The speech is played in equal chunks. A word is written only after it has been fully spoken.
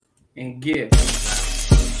and give.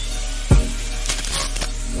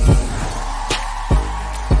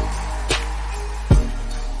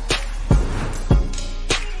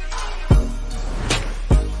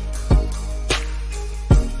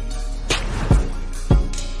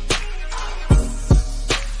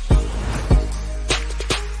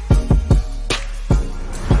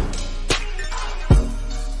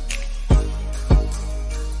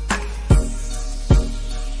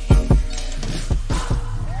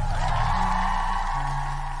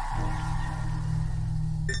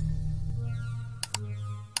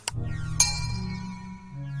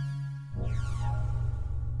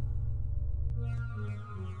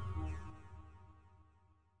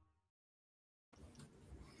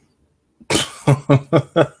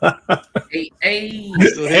 Hey,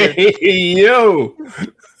 yo.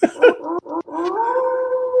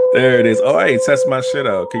 There it is. All right, test my shit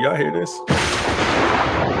out. Can y'all hear this?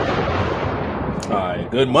 All right,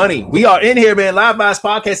 good money. We are in here, man. Live Vibes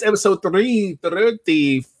Podcast, episode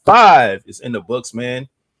 335. It's in the books, man.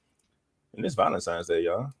 And it's Valentine's Day,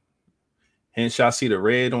 y'all. Hence, y'all see the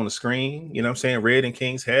red on the screen. You know what I'm saying? Red in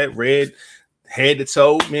King's head, red head to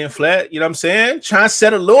toe, man, flat. You know what I'm saying? Trying to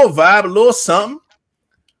set a little vibe, a little something.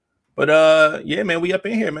 But yeah, man, we up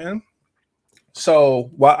in here, man.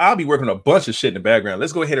 So while I'll be working on a bunch of shit in the background,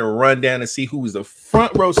 let's go ahead and run down and see who's the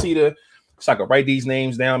front row seater. So I can write these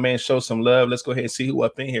names down, man. Show some love. Let's go ahead and see who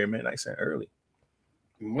up in here, man. Nice and early.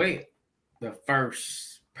 Wait, the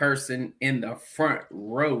first person in the front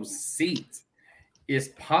row seat is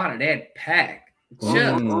part of that pack.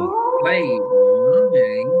 Just play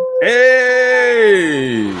mine.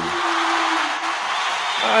 Hey,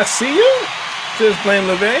 I see you. Just playing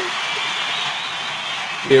LeVay.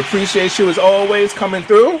 We appreciate you as always coming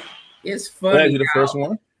through. It's funny. Glad you're the first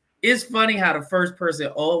one. It's funny how the first person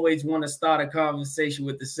always want to start a conversation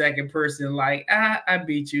with the second person, like, I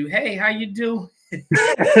beat you. Hey, how you doing?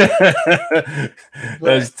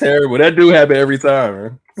 That's terrible. That do happen every time,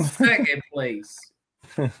 man. Second place.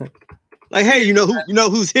 Like, hey, you know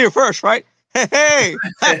who's here first, right? Hey.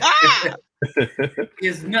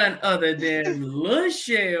 Is none other than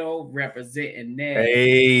LaShell representing that.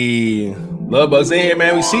 Hey, Love Bugs in here,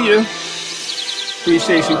 man. We see you.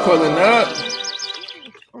 Appreciate you pulling up.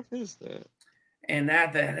 What is that? And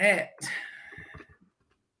after that,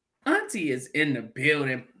 Auntie is in the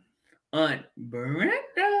building. Aunt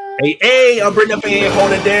Brenda. Hey, I'm Brenda up in here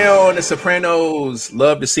holding down the Sopranos.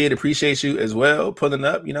 Love to see it. Appreciate you as well. Pulling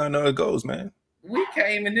up. You know, I know it goes, man. We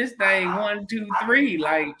came in this thing 1, 2, 3,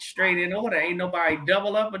 like straight in order. Ain't nobody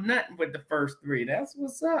double up or nothing with the first three. That's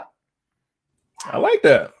what's up. I like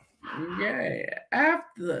that. Yeah.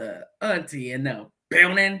 After Auntie in the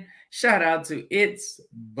building, shout out to It's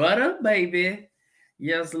Butter Baby.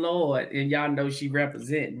 Yes, Lord. And y'all know she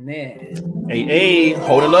representing that. Hey,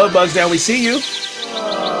 holding Love Bugs down. We see you.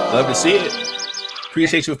 Love to see it.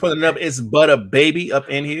 Appreciate you for pulling up. It's Butter Baby up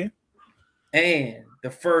in here. And the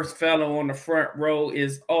first fellow on the front row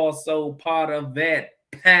is also part of that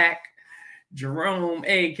pack, Jerome,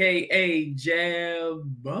 a.k.a.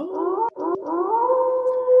 Jabbo.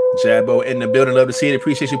 Jabbo in the building. Love to see it.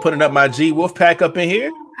 Appreciate you putting up my G Wolf Pack up in here.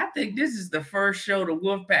 I think this is the first show the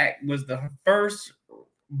Wolf Pack was the first.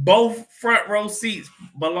 Both front row seats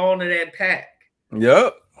belong to that pack.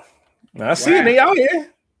 Yep. I see it. They out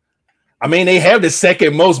here. I mean, they have the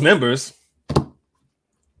second most members.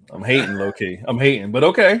 I'm hating, low-key. I'm hating, but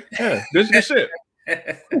okay. Yeah, good shit.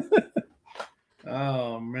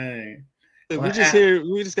 Oh, man. We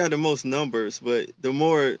just got the most numbers, but the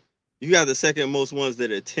more you got the second most ones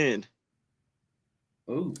that attend.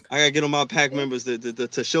 Ooh. I gotta get on my pack members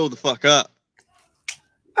to show the fuck up.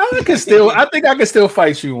 I think I can still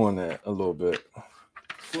fight you on that a little bit.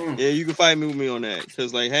 Yeah, you can fight me with me on that.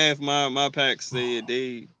 Because like half my packs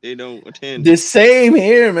they don't attend. The same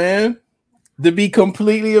here, man. To be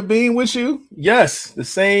completely a being with you, yes, the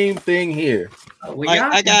same thing here.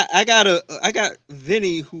 I got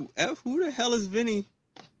Vinny. Who the hell is Vinny?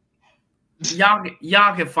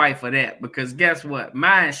 Y'all can fight for that because guess what?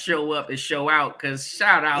 Mine show up and show out. Because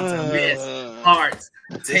shout out to Miss Hearts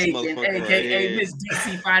Taken, aka Miss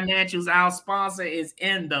DC Financials. Our sponsor is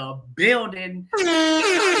in the building.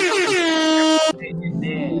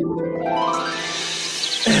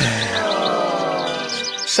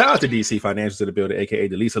 Shout out to DC Financials to the building, aka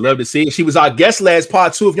Delisa. Love to see it. She was our guest last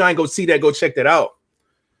part 2. If y'all ain't go see that, go check that out.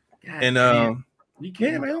 God and damn. We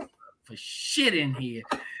can't for shit in here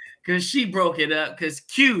because she broke it up. Because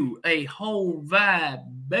Q, a whole vibe,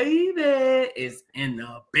 baby, is in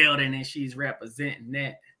the building and she's representing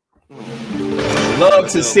that. Love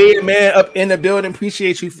to see it, man. Up in the building.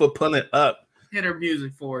 Appreciate you for pulling up. Hit her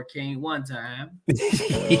music for King one time.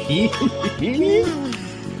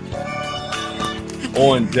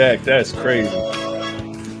 On deck, that's crazy.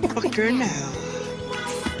 Fuck her now.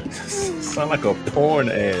 Sound like a porn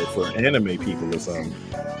ad for anime people or something.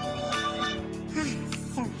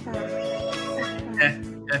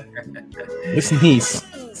 This needs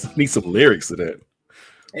some lyrics to that.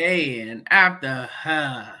 Hey, and after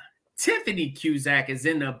Tiffany Cusack is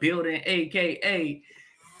in the building, aka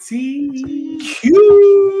TQ.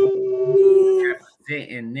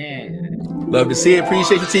 Representing that. Love to see it.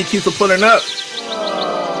 Appreciate you, TQ, for pulling up.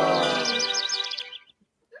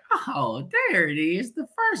 Oh, there it is. The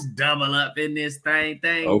first double up in this thing.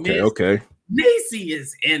 Okay, okay. Niecy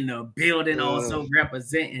is in the building, also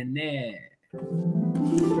representing that. He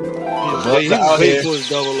was waiting for his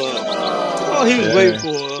double up. Oh, he was waiting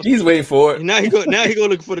for it. He's waiting for it. Now he go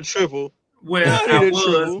looking for the triple. Well, I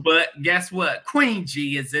was, but guess what? Queen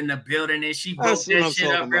G is in the building, and she broke that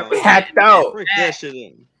shit up. Packed out. Break that shit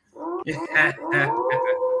in. Packed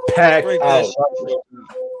out.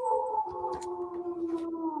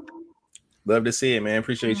 Love to see it, man.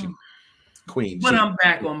 Appreciate you, Queen G. But I'm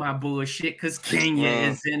back on my bullshit because Kenya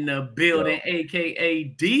is in the building,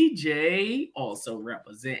 aka DJ, also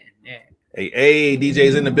representing that. Hey,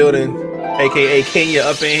 DJ's in the building, aka Kenya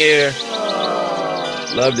up in here.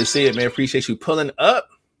 Love to see it, man. Appreciate you pulling up.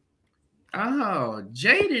 Oh,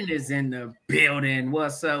 Jaden is in the building.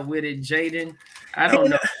 What's up with it, Jaden? I don't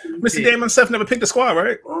know. Mr. Damon himself never picked the squad,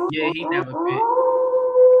 right? Yeah, he never picked.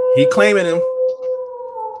 He claiming him.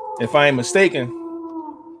 If I ain't mistaken.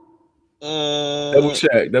 Double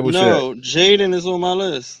check. No, Jaden is on my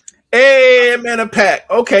list. Hey, man, a pack.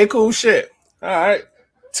 Okay, cool shit. All right.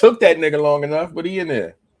 Took that nigga long enough, but he in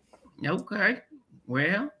there. Okay.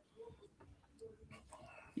 Well.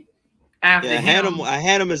 After I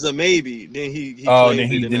had him as a maybe. Then he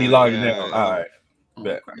then he logged it down. All right.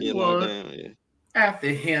 Okay. Yeah, logged down, yeah. After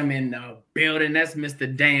him in the building, that's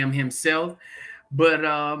Mr. Damn himself. But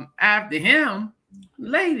after him,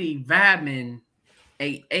 Lady Vibin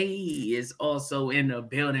AA is also in the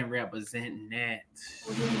building representing that.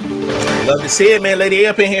 Love to see it, man. Lady A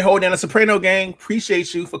up in here holding down the Soprano gang.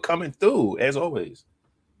 Appreciate you for coming through, as always.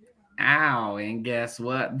 Ow, and guess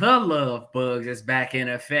what? The Love Bugs is back in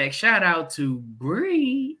effect. Shout out to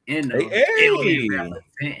Bree in the building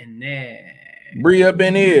representing that. Bree up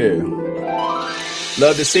in here.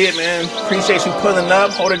 Love to see it, man. Appreciate you pulling up,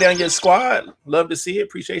 holding down your squad. Love to see it.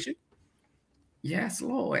 Appreciate you. Yes,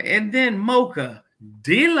 Lord. And then Mocha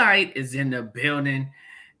Delight is in the building.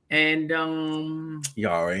 And you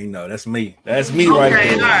already know that's me. That's me right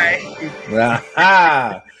there. All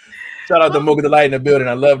right. Shout out to Mocha Delight in the building.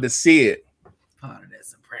 I love to see it. Part of that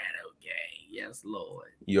Soprano gang. Yes, Lord.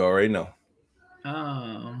 You already know.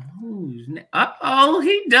 Who's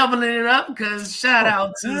he doubling it up because shout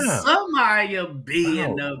out to Samaya B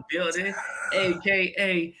in the building,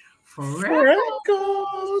 aka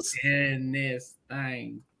Freckles in this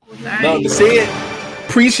thing. Love to see it.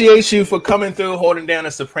 Appreciate you for coming through, holding down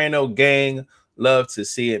the Soprano gang. Love to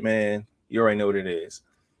see it, man. You already know what it is.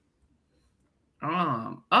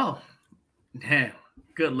 Damn,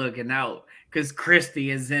 good looking out because Christy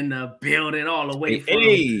is in the building all the way from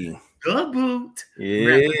the boot.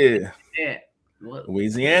 Yeah.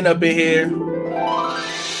 Louisiana up in here.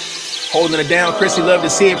 Holding it down. Christy, love to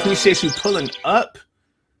see it. Appreciate you pulling up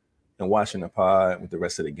and watching the pod with the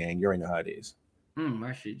rest of the gang. You already know how it is.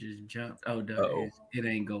 My shit just jumped. It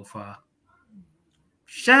ain't go far.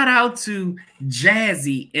 Shout out to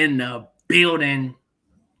Jazzy in the building.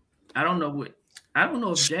 I don't know if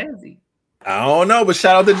Jazzy. I don't know, but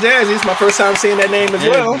shout out to Jazzy. It's my first time seeing that name as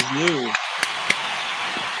well.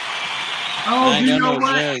 Oh, you know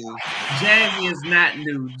what? Jazzy is not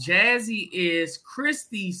new. Jazzy is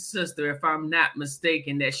Christy's sister, if I'm not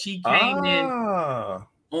mistaken, that she came in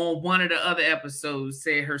on one of the other episodes,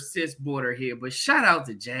 said her sis brought her here. But shout out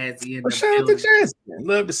to Jazzy. Shout out to Jazzy.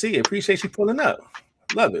 Love to see it. Appreciate you pulling up.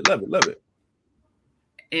 Love it.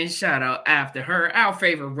 And shout out after her. Our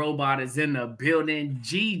favorite robot is in the building.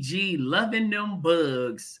 GG loving them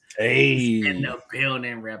bugs. Hey. In the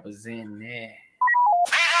building representing that.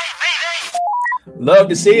 Love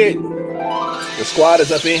to see it. The squad is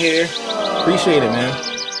up in here. Appreciate it, man.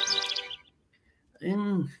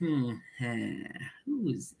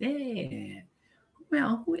 Who's that?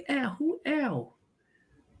 Well, who else?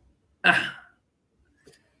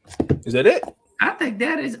 Is that it? I think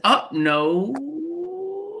that is up. No.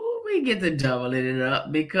 We get to doubling it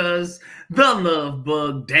up because the Love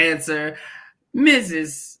Bug dancer,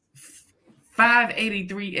 Mrs.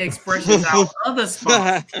 583 Expressions, our other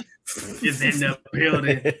spot, is in the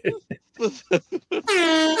building. Love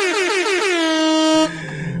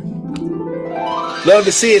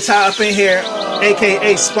to see it tie up in here,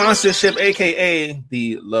 aka sponsorship, aka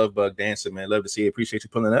the Love Bug Dancer, man. Love to see it. Appreciate you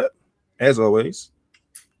pulling up, as always.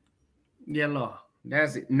 Yeah, Lord.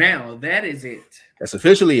 That's it. Now that is it. That's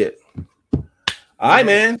officially it. All right,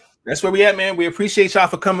 man. That's where we at, man. We appreciate y'all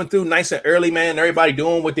for coming through nice and early, man. Everybody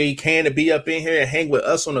doing what they can to be up in here and hang with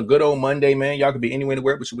us on a good old Monday, man. Y'all can be anywhere to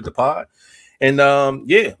work with you with the pod. And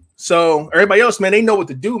yeah. So everybody else, man, they know what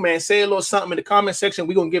to do, man. Say a little something in the comment section.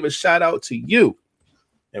 We're gonna give a shout out to you.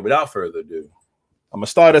 And without further ado, I'm gonna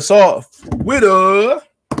start us off with a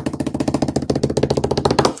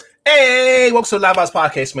hey, welcome to the Live Vibes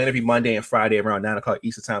Podcast, man. Every Monday and Friday around 9 o'clock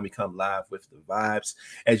Eastern time, we come live with the vibes.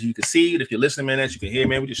 As you can see, if you're listening, man, as you can hear,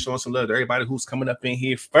 man, we're just showing some love to everybody who's coming up in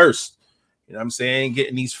here first. You know what I'm saying?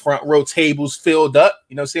 Getting these front row tables filled up.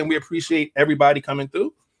 You know what I'm saying? We appreciate everybody coming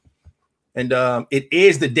through. And it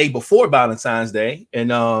is the day before Valentine's Day.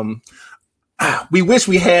 And we wish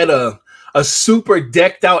we had a super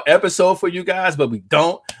decked out episode for you guys, but we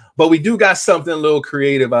don't. But we do got something a little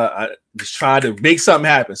creative. I just trying to make something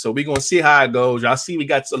happen. So we're going to see how it goes. Y'all see we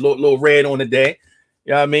got a little red on the day.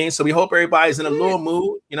 You know what I mean? So we hope everybody's in a little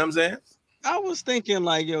mood. You know what I'm saying? I was thinking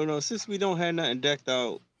like, since we don't have nothing decked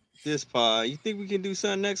out this pod, you think we can do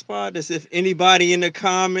something next pod? That's if anybody in the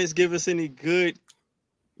comments give us any good,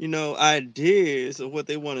 ideas of what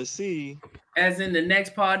they want to see. As in the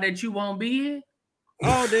next pod that you won't be in?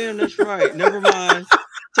 Oh, damn, that's right. Never mind.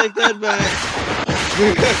 Take that back.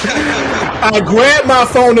 I grabbed my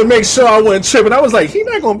phone to make sure I wasn't tripping. I was like, he's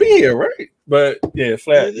not going to be here, right? But yeah,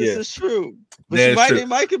 flat. This is true. But they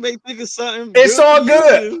might think of something. It's all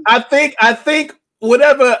good. I think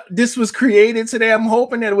whatever this was created today, I'm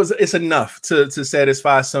hoping that it's enough to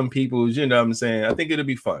satisfy some people. You know what I'm saying? I think it'll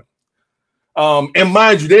be fun. And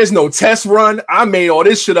mind you, there's no test run. I made all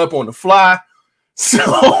this shit up on the fly.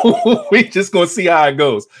 So we just gonna see how it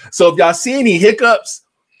goes. So if y'all see any hiccups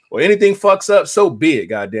or anything fucks up, so be it.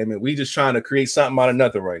 God damn it. We just trying to create something out of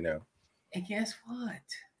nothing right now. And guess what?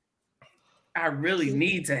 I really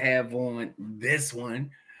need to have on this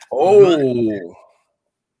one. Oh.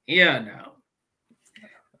 Yeah, no.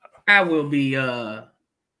 I will be I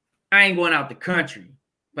ain't going out the country,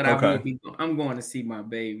 but okay. I'm going to see my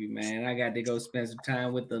baby, man. I got to go spend some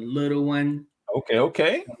time with the little one.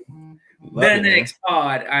 Okay. The next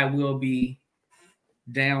pod, I will be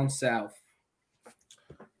down south.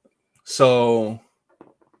 So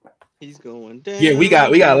he's going down. Yeah, we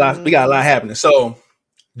got a lot happening. So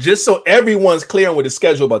just so everyone's clear on what the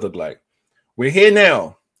schedule about to look like, we're here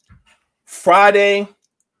now. Friday,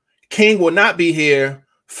 King will not be here.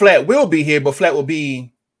 Flat will be here, but Flat will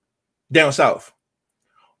be down south.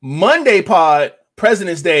 Monday pod,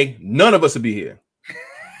 President's Day, none of us will be here.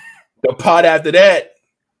 The pod after that,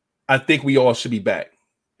 I think we all should be back,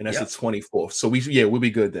 and that's the 24th. So we'll be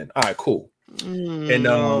good then. All right, cool. And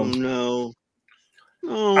no.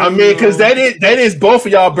 I mean, because that is both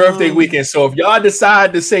of y'all birthday weekend. So if y'all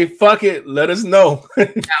decide to say fuck it, let us know. All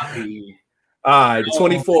right, the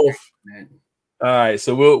 24th. All right,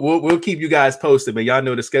 so we'll keep you guys posted, man. Y'all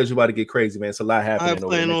know the schedule about to get crazy, man. It's a lot happening. I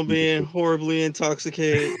plan on being horribly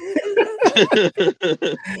intoxicated.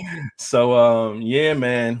 So yeah,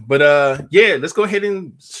 man. But yeah, let's go ahead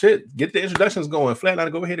and get the introductions going.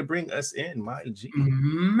 Flatliner, go ahead and bring us in, my G.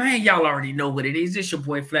 Man, y'all already know what it is. It's your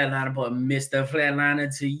boy Flatliner, but Mr.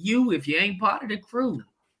 Flatliner to you if you ain't part of the crew,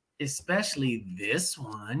 especially this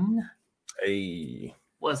one. Hey,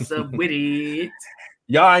 what's up with it?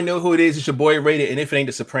 Y'all already know who it is. It's your boy Rated, and if it ain't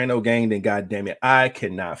the Soprano Gang, then goddamn it, I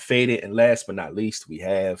cannot fade it. And last but not least, we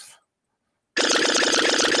have.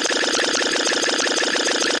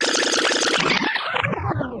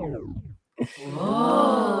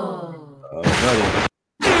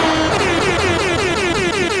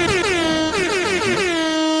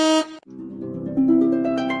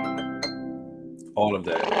 All of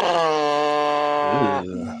that.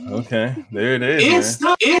 Okay, there it is. It's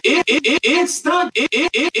the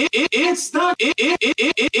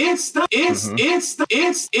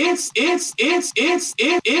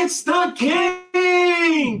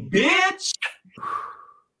king, bitch.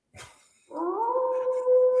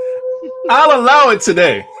 I'll allow it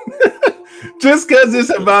today. Just because it's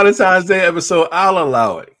a Valentine's Day episode, I'll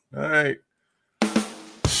allow it. All right.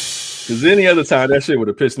 Because any other time, that shit would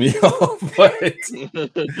have pissed me off. But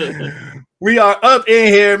we are up in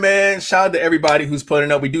here, man. Shout out to everybody who's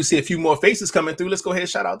putting up. We do see a few more faces coming through. Let's go ahead and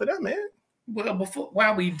shout out to them, man. Well,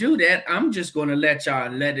 while we do that, I'm just going to let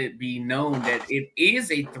it be known that it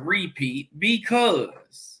is a three-peat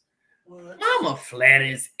because Mama Flat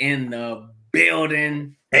is in the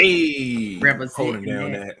building. Hey, representing holding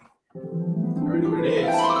down that. Already what it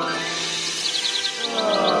is.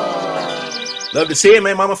 Love to see it,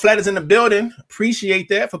 man. Mama Flat is in the building. Appreciate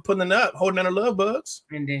that for putting it up, holding down the love bugs.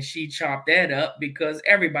 And then she chopped that up because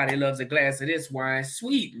everybody loves a glass of this wine.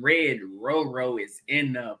 Sweet Red Roro is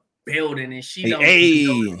in the building, and she don't know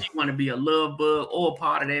if she want to be a love bug or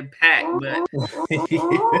part of that pack. But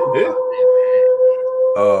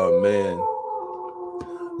oh man.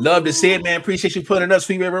 Love to see it, man. Appreciate you putting it up,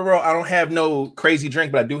 Sweet Red Roro. I don't have no crazy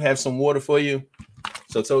drink, but I do have some water for you.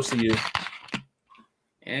 So toast to you.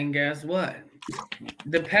 And guess what?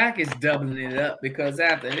 The pack is doubling it up because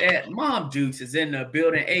after that, Mom Dukes is in the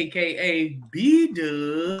building, aka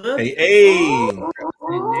B-Dub. Hey. In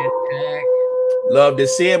that pack. Love to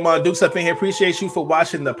see it, Mom Dukes up in here. Appreciate you for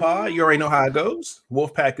watching the pod. You already know how it goes.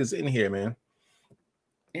 Wolfpack is in here, man.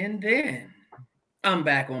 And then I'm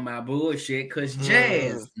back on my bullshit because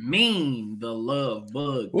Jasmine, the love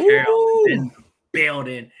bug, Carol is in the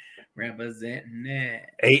building. Representing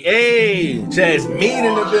that. Hey, Jasmine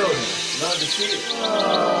in the building. Love to see it.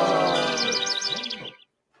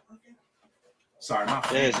 Sorry, my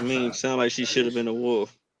Jasmine sound like she should have been a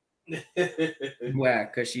wolf. Why?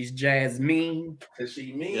 Because she's Jasmine. Because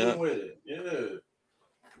she mean with it. Yeah.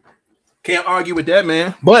 Can't argue with that,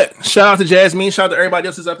 man. But shout out to Jasmine. Shout out to everybody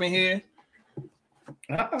else that's up in here.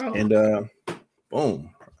 Uh-oh. And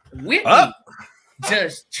boom. Whitney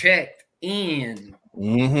just checked in.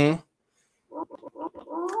 Mm-hmm.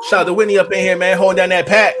 Shout out to Whitney up in here, man, holding down that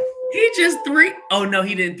pack. He just Oh no,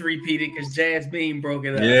 he didn't three-peat it because Jasmine broke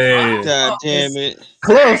it up. Yeah. God damn it.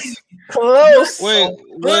 Close.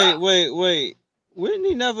 Wait.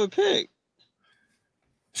 Whitney never picked.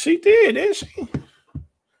 She did, didn't she?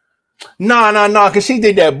 No, because she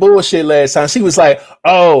did that bullshit last time. She was like,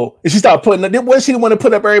 oh, and she started putting up. Wasn't she the one to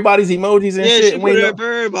put up everybody's emojis and shit? She put up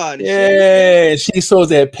everybody. Yeah, she supposed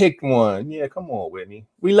to have picked one. Yeah, come on, Whitney.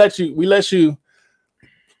 We let you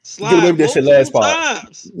slide get away with this shit last part.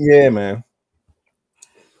 Yeah, man.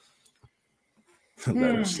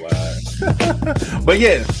 Let her slide. But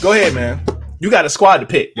yeah, go ahead, man. You got a squad to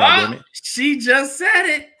pick, goddammit. She just said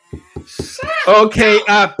it. Okay,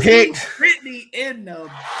 I picked Brittany in the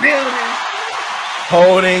building.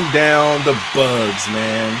 Holding down the bugs,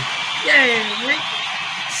 man. Yeah, Rick.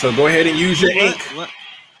 So go ahead and use your ink. What?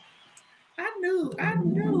 I knew.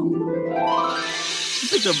 She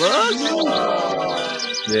picked the bugs?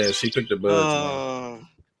 Yeah, she picked the bugs.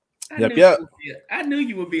 Yep. I knew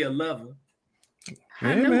you would be a lover.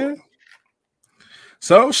 Yeah, man.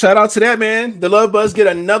 So shout out to that, man. The Love Buzz get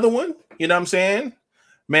another one. You know what I'm saying?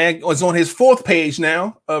 Man was on his 4th page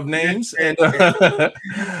now of names, and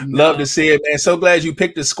love to see it, man. So glad you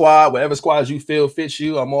picked the squad, whatever squads you feel fits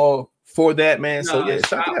you. I'm all for that, man. So yeah,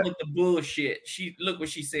 stop with the bullshit. Look what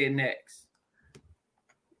she said next.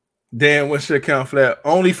 Damn, what's your account Flat?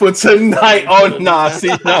 Only for tonight. Oh nah,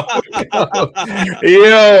 see no.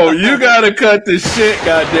 Yo, you gotta cut the shit,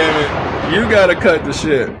 goddammit. You gotta cut the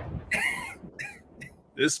shit.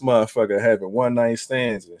 This motherfucker having one night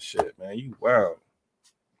stands and shit, man. You wild.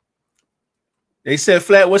 They said,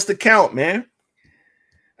 Flat, what's the count, man?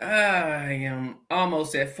 I am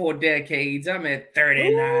almost at 4 decades. I'm at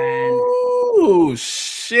 39. Ooh,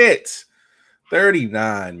 shit.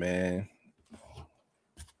 39, man.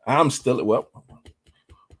 I'm still at, well.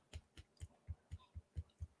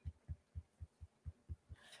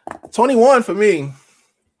 $21 for me.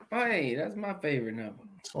 Hey, that's my favorite number.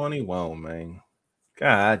 21, man.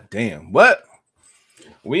 God damn. What?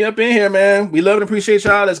 We up in here, man. We love and appreciate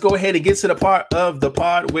y'all. Let's go ahead and get to the part of the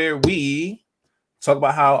pod where we talk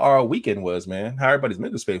about how our weekend was, man. How everybody's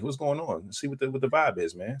mental space. What's going on? Let's see what the vibe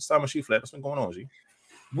is, man. Start with you, Flat. What's been going on, G?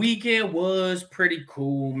 Weekend was pretty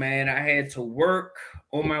cool, man. I had to work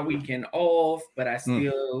on my weekend off, but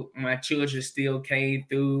my children still came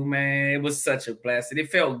through, man. It was such a blessing.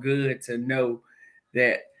 It felt good to know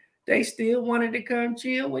that they still wanted to come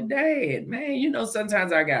chill with dad, man. You know,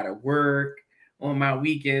 sometimes I gotta work on my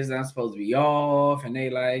weekends. I'm supposed to be off, and they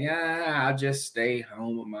like, I'll just stay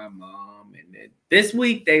home with my mom. And then this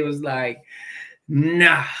week they was like,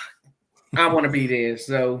 nah, I want to be there.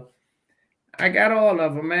 So I got all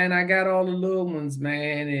of them, man. I got all the little ones,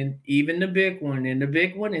 man, and even the big one. And the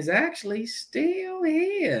big one is actually still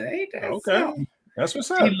here. Ain't that okay? Something? That's what's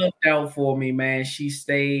up. She looked out for me, man. She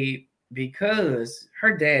stayed because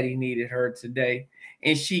her daddy needed her today,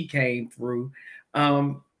 and she came through.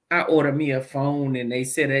 I ordered me a phone, and they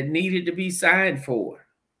said it needed to be signed for.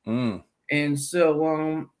 And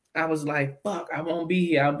so I was like, fuck, I won't be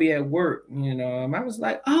here. I'll be at work. You know, I was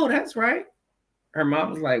like, oh, that's right. Her mom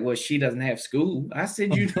was like, well, she doesn't have school. I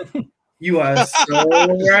said, You are so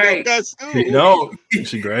right. No,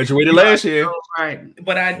 she graduated last year. So right.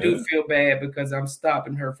 But I do feel bad because I'm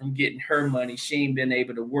stopping her from getting her money. She ain't been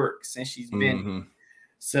able to work since she's been.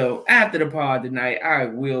 So after the pod tonight, I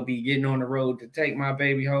will be getting on the road to take my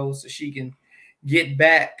baby home so she can get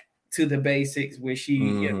back to the basics where she,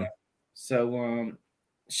 you know. So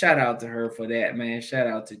shout out to her for that, man. Shout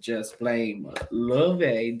out to Just Flame. Love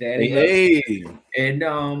it, daddy. Hey. And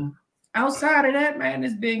outside of that, man,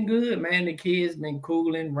 it's been good, man. The kids been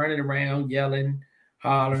cooling, running around, yelling,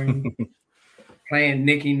 hollering, playing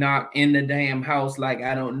Nicky Knock in the damn house like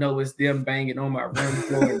I don't know it's them banging on my room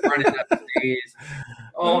floor and running up the stairs.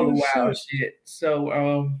 All the wild shit.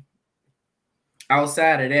 So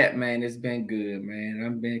outside of that, man, it's been good, man.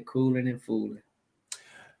 I've been cooling and fooling.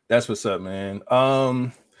 That's what's up, man.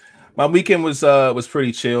 My weekend was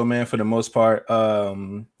pretty chill, man, for the most part.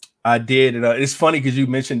 I did. It's funny because you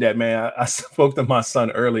mentioned that, man. I spoke to my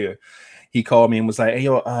son earlier. He called me and was like, "Hey,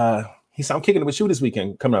 yo," he said, "I'm kicking it with you this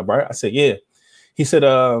weekend coming up, right?" I said, "Yeah." He said,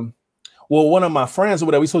 "Well, one of my friends or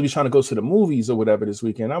whatever, we supposed to be trying to go to the movies or whatever this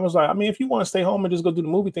weekend." I was like, "I mean, if you want to stay home and just go do the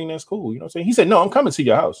movie thing, that's cool." You know what I'm saying? He said, "No, I'm coming to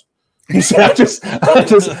your house." He said, I just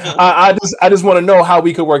want to know how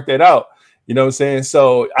we could work that out." You know what I'm saying?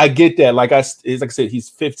 So I get that. Like I said, he's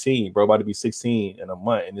 15, bro, about to be 16 in a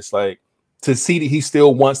month, and it's like, to see that he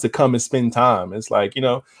still wants to come and spend time. It's like, you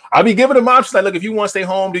know, I be giving him options like, look, if you want to stay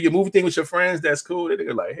home, do your movie thing with your friends, that's cool.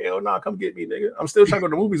 They're like, hell no, come get me, nigga. I'm still trying to go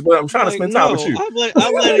to the movies, but I'm trying to spend time with you.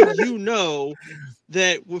 I'm letting you know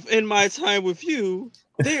that within my time with you,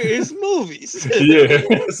 there is movies. Yeah.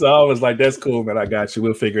 So I was like, that's cool, man. I got you.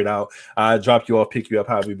 We'll figure it out. I drop you off, pick you up,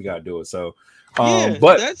 however we gotta do it. So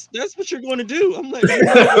but that's what you're going to do. I'm letting you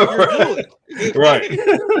know what you're doing. Right.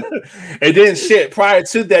 And then shit, prior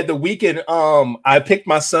to that, the weekend, I picked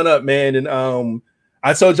my son up, man, and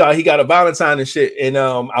I told y'all he got a Valentine and shit, and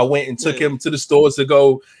I went and took him to the stores to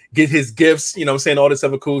go get his gifts, you know what I'm saying, all this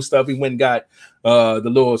other cool stuff. We went and got the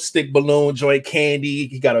little stick balloon joint candy.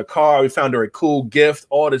 He got a car. We found her a cool gift.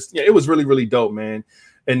 All this, yeah, it was really, really dope, man.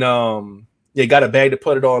 And got a bag to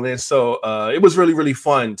put it all in. So it was really, really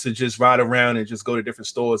fun to just ride around and just go to different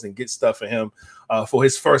stores and get stuff for him for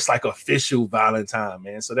his first like official Valentine,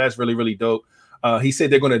 man. So that's really, really dope. He said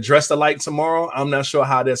they're going to dress alike tomorrow. I'm not sure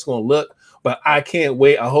how that's going to look, but I can't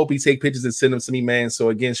wait. I hope he take pictures and send them to me, man. So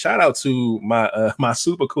again, shout out to my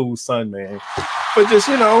super cool son, man, for just,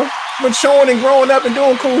 you know, maturing and growing up and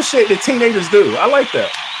doing cool shit that teenagers do. I like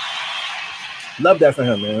that. Love that for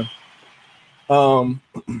him, man.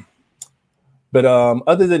 But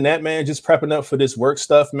other than that, man, just prepping up for this work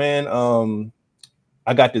stuff, man.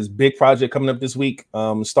 I got this big project coming up this week.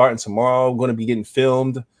 Starting tomorrow, going to be getting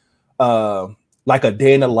filmed, like a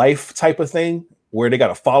day in the life type of thing, where they got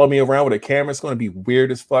to follow me around with a camera. It's going to be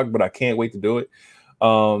weird as fuck, but I can't wait to do it.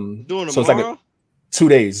 Doing so tomorrow? It's like 2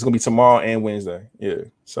 days. It's gonna be tomorrow and Wednesday. Yeah.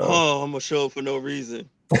 So. Oh, I'm gonna show up for no reason.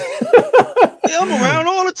 I'm around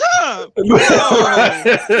all the time.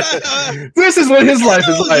 This is what his life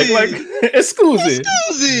is like. Like, excuse me.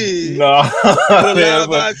 No, man,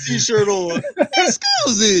 my t-shirt on.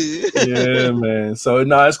 Excuse me. Yeah, man. So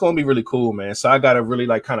no, it's gonna be really cool, man. So I gotta really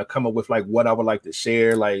like kind of come up with like what I would like to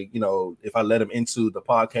share. Like, you know, if I let him into the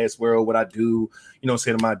podcast world, what I do, you know,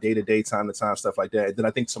 say to my day-to-day, time to time, stuff like that. And then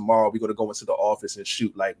I think tomorrow we're gonna go into the office and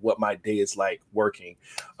shoot like what my day is like working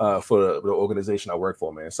for the organization I work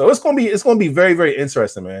for, man. So it's gonna be very, very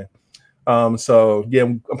interesting, man. So yeah,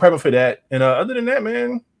 I'm prepping for that. And other than that,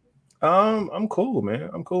 man, I'm cool, man.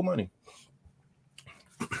 I'm cool money.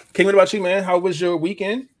 King, what about you, man? How was your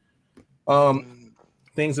weekend?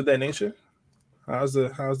 Things of that nature. How's the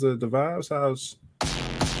vibes?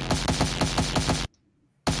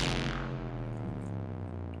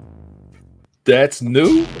 That's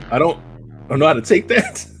new. I don't know how to take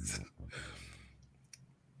that.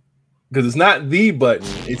 Because it's not the button,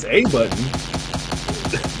 it's a button.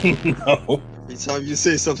 No. Every time you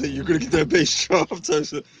say something, you're gonna get that bass drop. I'm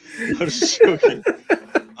just joking.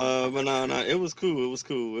 But no, it was cool. It was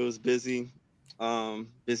cool. It was busy.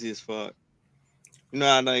 Busy as fuck. You know,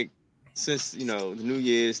 I like since the New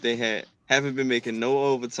Year's they haven't been making no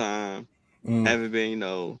overtime. Haven't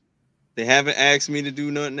been, they haven't asked me to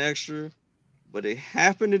do nothing extra, but they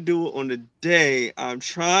happen to do it on the day I'm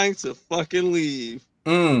trying to fucking leave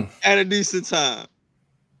at a decent time.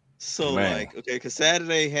 So like, okay, because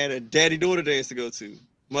Saturday had a daddy-daughter dance to go to.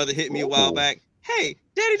 Mother hit me a while back. Hey,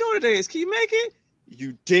 daddy-daughter dance, can you make it?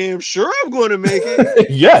 You damn sure I'm going to make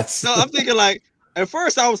it. Yes. So I'm thinking like, at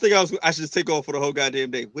first I was thinking I should just take off for the whole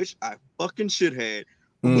goddamn day, which I fucking should have.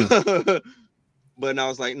 But I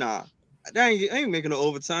was like, nah, I ain't making no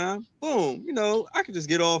overtime. Boom, I could just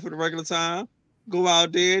get off at the regular time. go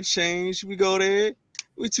out there, change. We go there,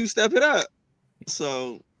 we 2-step it up.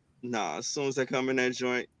 So, as soon as I come in that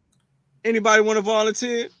joint, anybody want to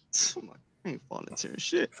volunteer? I'm like, I ain't volunteering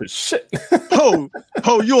shit. For shit. Ho,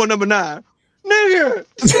 you on number 9. Nigga,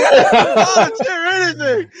 I didn't volunteer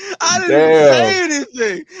anything. I didn't even say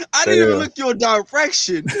anything. I didn't even look your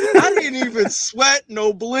direction. I didn't even sweat,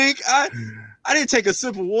 no blink. I didn't take a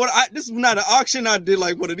sip of water. This was not an auction. I did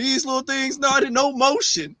like one of these little things. No, I did no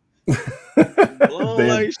motion.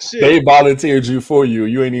 They volunteered you for you.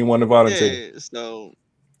 You ain't even want to volunteer. Yeah, so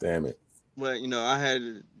damn it. But I had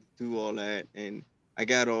to do all that, and I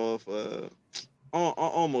got off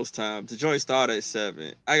almost time. The joint started at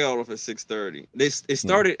 7. I got off at 6:30. It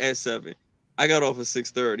started at 7. I got off at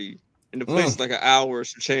 6:30, and the place is like an hour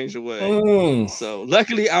to change away. So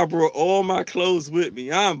luckily, I brought all my clothes with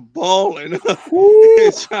me. I'm balling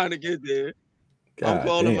trying to get there. I'm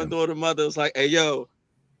calling my daughter mother. It's like, hey, yo,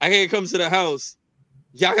 I can't come to the house.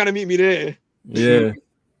 Y'all gotta meet me there. Yeah.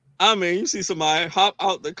 I mean, you see somebody hop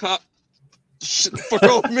out the car, fuck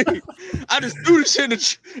off me. I just threw the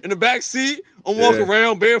shit in the back seat. I'm walking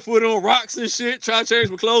around barefoot on rocks and shit, trying to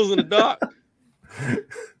change my clothes in the dark.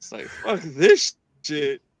 It's like, fuck this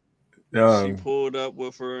shit. She pulled up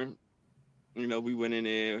with her. We went in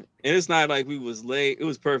there, and it's not like we was late. It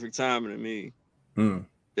was perfect timing to me.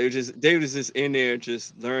 They was just in there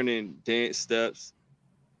just learning dance steps.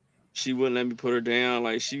 She wouldn't let me put her down.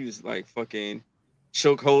 Like, she was like fucking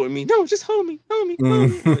choke holding me. No, just hold me. Like,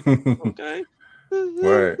 okay.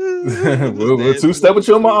 Right. we'll 2-step with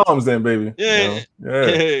you in my arms then, baby. Yeah. Yeah,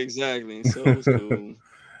 exactly. So it was cool. And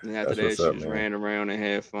after that, she just ran around and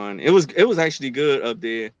had fun. It was actually good up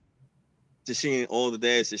there. Just seeing all the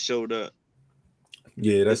dads that showed up.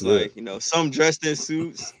 Yeah, that's like, some dressed in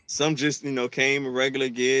suits, some just, came in regular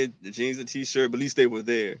gear, the jeans and t-shirt, but at least they were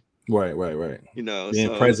there. Right. Being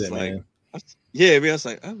so present, like, man. Yeah, I was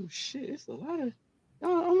like, oh shit, it's a lot of.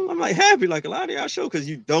 I'm like happy, like a lot of y'all show, because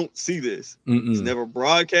you don't see this. It's never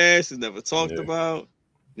broadcast, it's never talked about.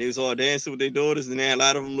 And they was all dancing with their daughters, and then a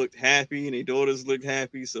lot of them looked happy, and their daughters looked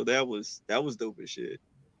happy. So that was dope as shit.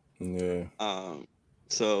 Yeah.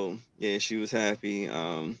 So yeah, she was happy.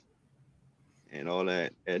 And all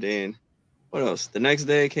that. And then what else? The next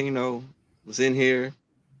day, was in here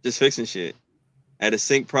just fixing shit. Had a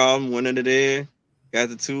sink problem, went under there, got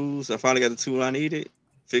the tools. I finally got the tool I needed,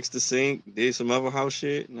 fixed the sink, did some other house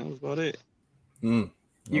shit, and that was about it.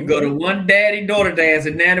 You go to one daddy-daughter dance,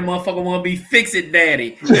 and now the motherfucker want to be fix-it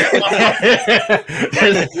daddy.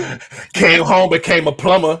 Came home, became a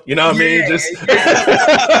plumber. You know what I mean? Just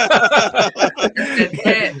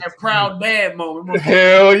that proud dad moment.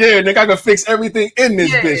 Hell yeah, nigga! I can fix everything in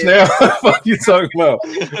this bitch now. What you talking about?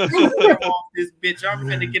 This bitch, I'm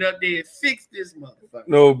finna get up there and fix this motherfucker.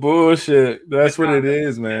 No bullshit. That's what it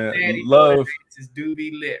is, man. Love do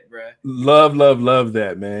be lit, bro. Love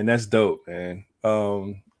that, man. That's dope, man.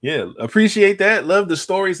 Appreciate that. Love the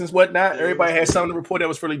stories and whatnot. Everybody had something to report that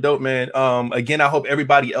was really dope, man. Again, I hope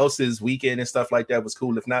everybody else's weekend and stuff like that was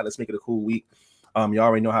cool. If not, let's make it a cool week. You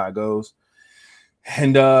already know how it goes.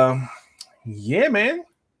 And yeah, man.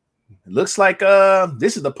 It looks like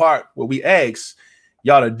this is the part where we ask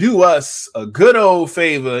y'all to do us a good old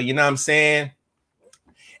favor, you know what I'm saying?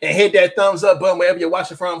 And hit that thumbs up button wherever you're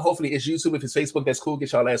watching from. Hopefully it's YouTube. If it's Facebook, that's cool.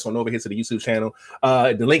 Get y'all ass on over here to the YouTube channel.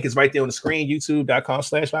 The link is right there on the screen,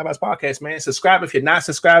 youtube.com/5eyes podcast, man. Subscribe if you're not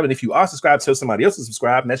subscribed. And if you are subscribed, tell somebody else to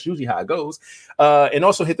subscribe. And that's usually how it goes. And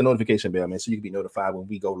also hit the notification bell, man, so you can be notified when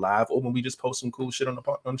we go live or when we just post some cool shit on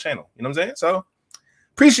the channel. You know what I'm saying? So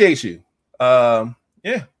appreciate you.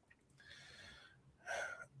 Yeah.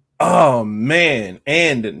 Oh, man.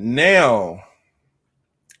 And now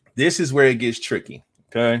this is where it gets tricky.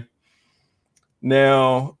 Okay.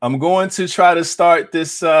 Now I'm going to try to start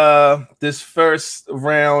this this first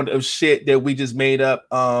round of shit that we just made up.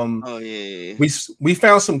 We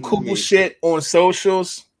found some cool shit on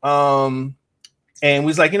socials. And we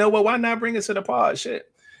was like, you know what, why not bring it to the pod?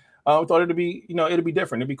 Shit. We thought it'd be, it'd be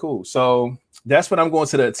different, it'd be cool. So that's what I'm going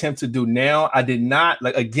to attempt to do now. I did not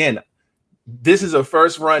again. This is a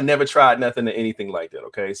first run, never tried nothing or anything like that.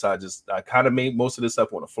 Okay. So I kind of made most of this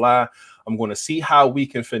up on the fly. I'm going to see how we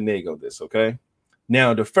can finagle this. Okay.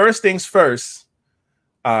 Now, the first things first.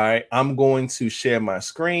 All right. I'm going to share my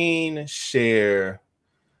screen, share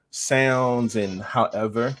sounds, and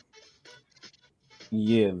however.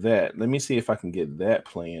 Yeah, that. Let me see if I can get that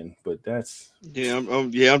playing, but that's. Yeah,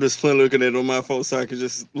 I'm just playing looking at it on my phone so I can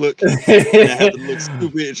just look. And I have to look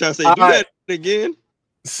stupid and try to say, do that again.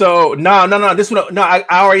 So no. This one, no. I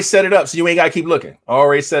already set it up, so you ain't gotta keep looking. I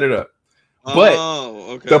already set it up. But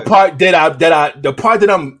okay. The part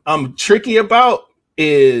that I'm tricky about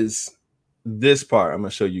is this part. I'm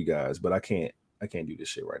gonna show you guys, but I can't do this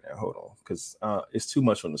shit right now. Hold on, because it's too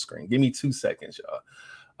much on the screen. Give me 2 seconds,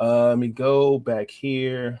 y'all. Let me go back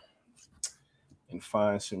here and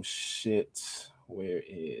find some shit. Where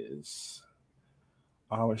is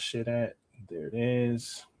our shit at? There it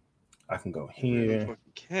is. I can go here.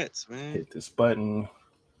 Cats, man. Hit this button.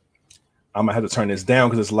 I'm gonna have to turn this down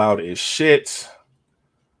because it's loud as shit.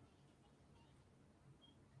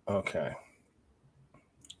 Okay.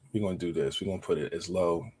 We're gonna do this. We're gonna put it as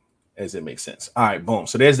low as it makes sense. All right, boom.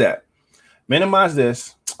 So there's that. Minimize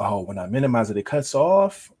this. Oh, when I minimize it, it cuts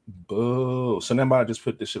off. Boo. So now I just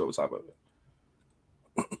put this shit over top of it.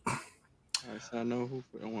 All right, so I know who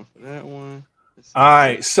put one for that one. All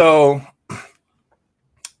right, so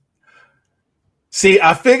see,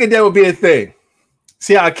 I figured that would be a thing.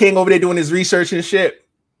 See how King over there doing his research and shit?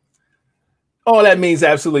 Oh, that means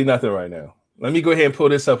absolutely nothing right now. Let me go ahead and pull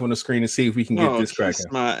this up on the screen and see if we can get this cracking.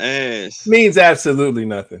 My ass. Means absolutely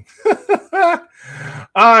nothing. All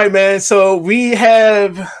right, man. So we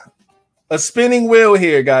have a spinning wheel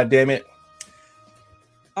here, God damn it.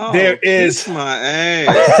 Oh, there is my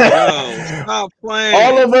ass. Yo, stop playing.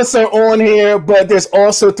 All of us are on here, but there's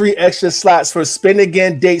also 3 extra slots for spin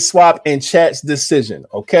again, date swap, and chat's decision.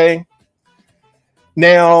 Okay.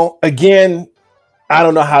 Now, again, I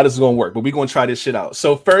don't know how this is going to work, but we're going to try this shit out.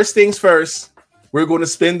 So first things first, we're going to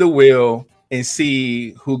spin the wheel and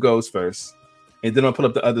see who goes first. And then I'll pull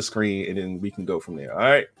up the other screen and then we can go from there. All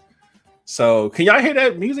right. So can y'all hear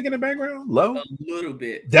that music in the background? Low? A little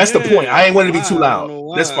bit. That's the point. I ain't want it to be too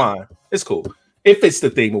loud. That's fine. It's cool. It fits the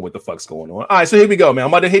theme of what the fuck's going on. All right, so here we go, man.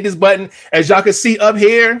 I'm about to hit this button. As y'all can see up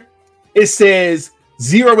here, it says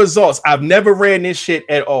 0 results. I've never ran this shit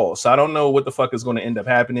at all. So I don't know what the fuck is going to end up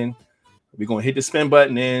happening. We're going to hit the spin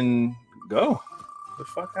button and go. What the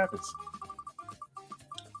fuck happens?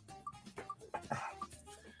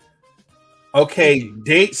 Okay,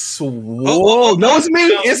 dates. Whoa, no, it's me.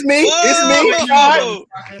 It's me. It's me. All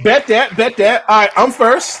right. Bet that. All right, I'm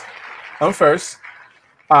first. All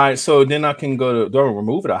right, so then I can go to, do I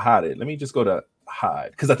remove it or hide it? Let me just go to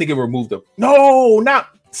hide because I think it removed the. No, not.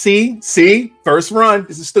 See, first run.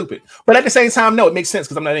 This is stupid. But at the same time, no, it makes sense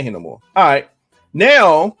because I'm not in here no more. All right,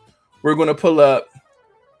 now we're going to pull up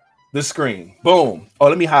the screen. Boom. Oh,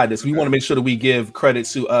 let me hide this. We want to make sure that we give credit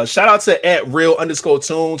to shout out to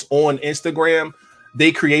 @real_tunes on Instagram.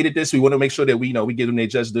 They created this. We want to make sure that we give them their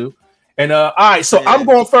just due. And all right, so I'm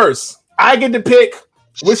going first. I get to pick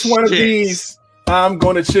which one of these I'm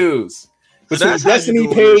going to choose. Between Destiny,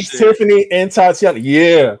 Paige, Tiffany, and Tatiana.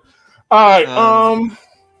 Yeah. All right.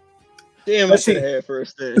 Damn, let's see. Head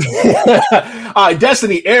first then. All right,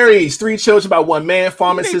 Destiny, Aries, 3 children by 1 man.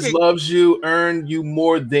 Pharmacist loves you, earns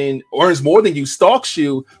more than you, stalks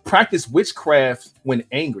you, practice witchcraft when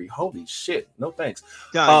angry. Holy shit, no thanks.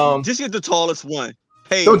 God, just get the tallest one.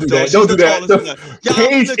 Paige, don't do that.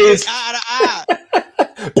 Paige is eye to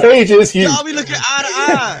eye. Paige is huge. Y'all be looking eye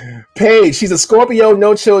to eye. Paige, she's a Scorpio,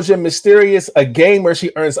 no children, mysterious, a gamer.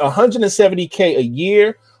 She earns $170K a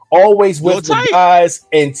year. Always with the guys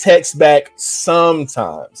and text back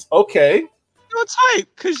sometimes. Okay. You're type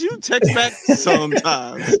because you text back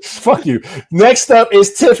sometimes. Fuck you. Next up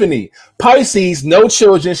is Tiffany. Pisces, no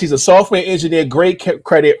children. She's a software engineer, great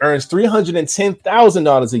credit, earns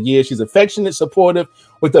 $310,000 a year. She's affectionate, supportive,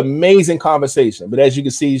 with amazing conversation. But as you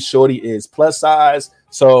can see, Shorty is plus size.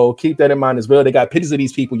 So keep that in mind as well. They got pictures of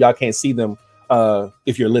these people. Y'all can't see them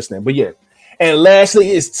if you're listening. But yeah. And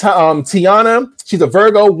lastly is Tiana. She's a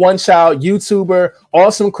Virgo, 1 child, YouTuber,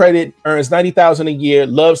 awesome credit, earns $90,000 a year,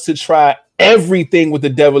 loves to try everything with the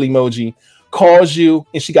devil emoji, calls you,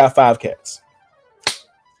 and she got 5 cats.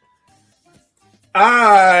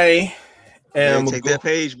 I am take that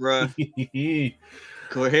page, bro.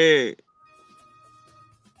 Go ahead.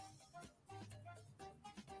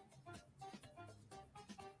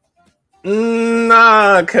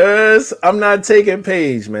 Nah, cuz I'm not taking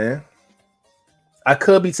Paige, man. I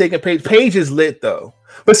could be taking Paige. Paige is lit though,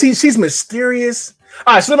 but see, she's mysterious.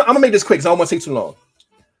 All right, so I'm gonna make this quick because I don't want to take too long.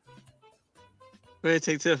 Go ahead,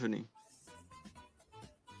 take Tiffany.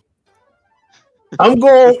 I'm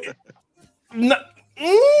going.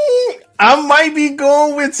 I might be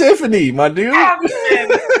going with Tiffany, my dude. I'm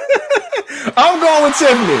going with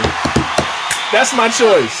Tiffany. That's my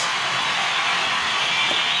choice.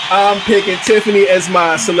 I'm picking Tiffany as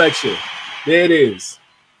my selection. There it is.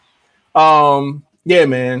 Yeah,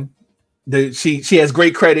 man. She has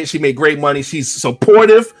great credit. She made great money. She's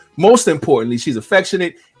supportive. Most importantly, she's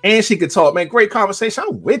affectionate and she could talk. Man, great conversation.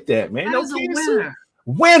 I'm with that, man. That is a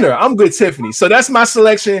winner. I'm good, Tiffany. So that's my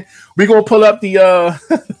selection. We're gonna pull up the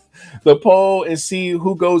the poll and see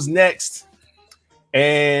who goes next.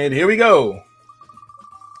 And here we go.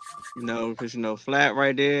 You know, because flat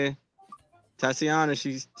right there. Tatiana,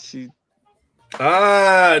 she.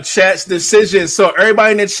 Chat's decision. So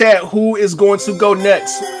everybody in the chat, who is going to go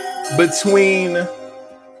next between?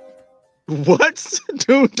 What,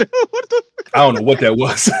 dude? What the? I don't know what that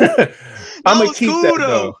was. I'm gonna keep cool, that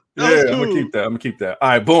though. though. Yeah, cool. I'm gonna keep that. All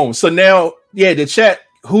right, boom. So now, yeah, the chat.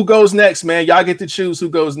 Who goes next, man? Y'all get to choose who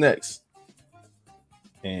goes next.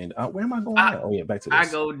 And where am I going? Oh yeah, back to this. I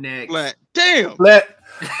go next. Flat. Damn. Flat.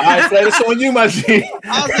 All right, Flat. It's on you, my G.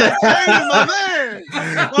 I was like, my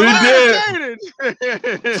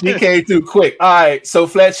man. She came through quick. All right, so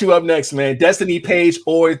Flat, you up next, man. Destiny Paige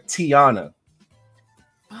or Tiana?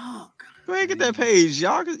 Fuck. Go ahead, get that page,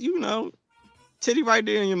 y'all. Titty right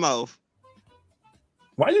there in your mouth.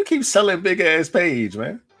 Why you keep selling big ass Paige,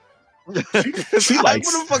 man? She like,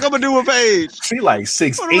 what the fuck I'm gonna do with Paige? She like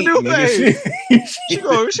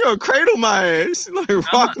 6'8". She gonna cradle my ass, like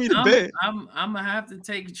rock me to bed. I'm gonna have to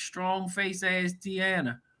take strong face ass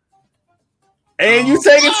Tiana. And you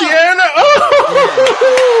taking Tiana?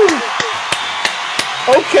 Oh,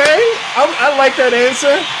 okay. I like that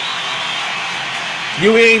answer.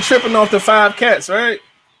 You ain't tripping off the 5 cats, right?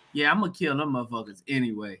 Yeah, I'm gonna kill them motherfuckers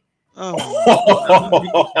anyway. Oh. I'm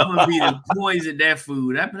gonna be the poison that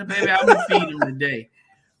food. Baby, I'm gonna feed them today.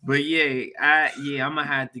 But yeah, I'm gonna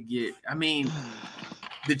have to get. I mean,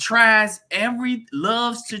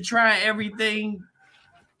 loves to try everything.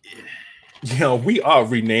 Yo, we are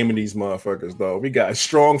renaming these motherfuckers though. We got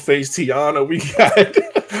strong face Tiana. We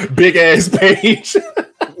got big ass Paige.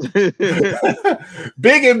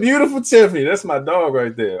 Big and beautiful Tiffany. That's my dog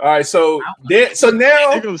right there. All right, so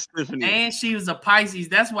now, and she was a Pisces.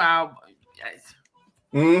 That's why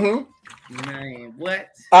man, what?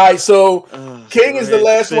 All right, so King is the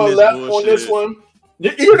last one left on this one.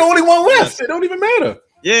 You're the only one left. It don't even matter.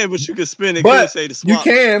 Yeah, but you can spin it. But say the swap.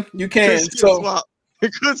 You can. So swap.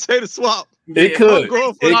 It could say the swap. It could. It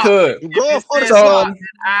could. Go for the swap.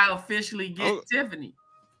 I officially get Tiffany.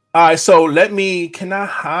 All right, so can I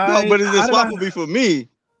hide? No, but the swap will be for me.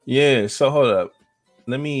 Yeah, so hold up.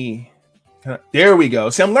 There we go.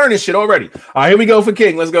 See, I'm learning shit already. All right, here we go for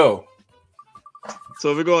King. Let's go.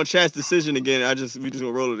 So if we go on chat's decision again, we just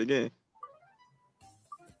gonna roll it again.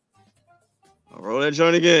 I'll roll that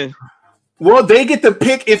joint again. Well, they get to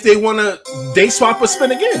pick if they want to. They swap or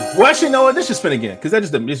spin again. Well, actually, no, this should spin again because that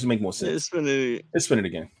just make more sense. Let's spin it. Let's spin it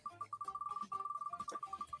again.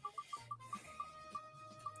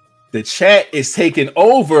 The chat is taking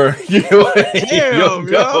over. Damn,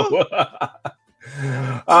 yo.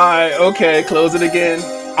 All right, okay, close it again.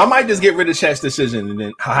 I might just get rid of chat's decision and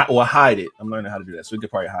then hide it. I'm learning how to do that, so we could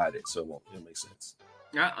probably hide it, so it'll make sense.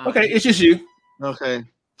 Okay, it's just you. Okay.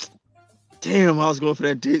 Damn, I was going for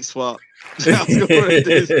that date swap. He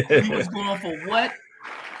was going for what?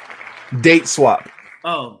 Date swap.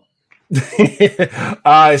 Oh. All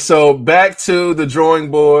right, so back to the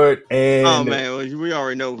drawing board, and man, well, we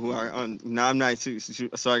already know who I'm not too,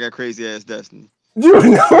 so I got crazy ass Destiny. You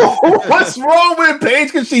know what's wrong with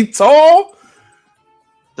Paige? Because she tall.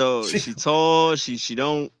 So she tall. She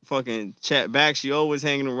don't fucking chat back. She always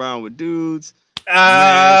hanging around with dudes.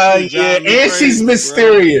 Yeah, and she's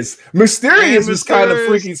mysterious. Bro. Mysterious was kind of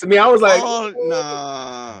freaky to me. I was like,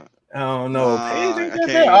 nah. I don't know. Paige ain't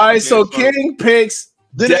that. All right, so King picks.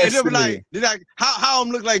 Did I how I'm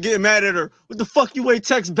look like getting mad at her? What the fuck you ain't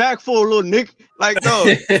text back for, little Nick? Like, no,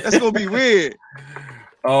 that's gonna be weird.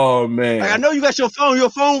 Oh man. Like, I know you got your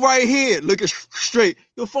phone right here. Looking straight.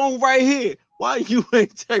 Your phone right here. Why you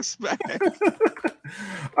ain't text back?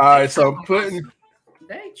 All right, so I'm putting.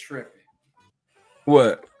 They tripping.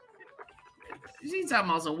 What? She's talking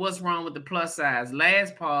about some what's wrong with the plus size.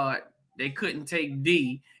 Last part, they couldn't take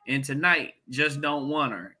D, and tonight just don't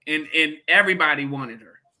want her. And everybody wanted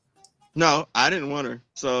her. No, I didn't want her.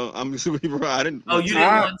 So I'm super I didn't. Oh, you didn't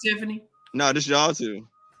want Tiffany? No, this y'all too.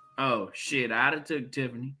 Oh shit, I'd have took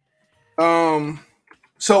Tiffany.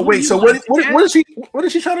 So wait, so what is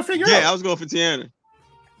she trying to figure out? Yeah, I was going for Tiana.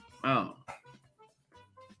 Oh.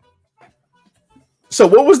 So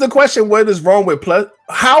what was the question? What is wrong with plus?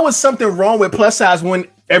 How is something wrong with plus size when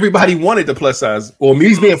everybody wanted the plus size? Or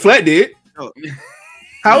me's being flat did. Oh.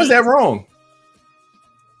 How is that wrong?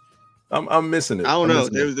 I'm missing it. I don't know.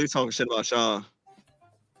 They talking shit about Sean.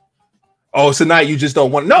 Oh, so now you just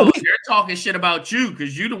don't want? No, they're talking shit about you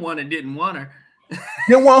because you the one that didn't want her.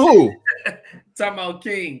 Didn't want who? Talking about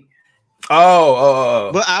King.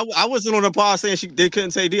 Oh, but I wasn't on the pod saying they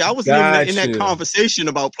couldn't say D. I wasn't even in that conversation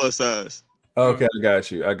about plus size. Okay,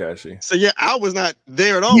 I got you. So yeah, I was not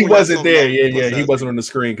there at all. He wasn't there. Yeah, he wasn't on the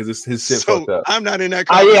screen because his shit fucked up. I'm not in that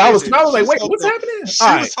conversation. I was like, wait, what's happening? She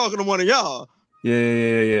was talking to one of y'all.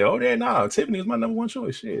 Yeah. Oh, yeah, nah. Tiffany was my number one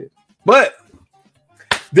choice. Shit. But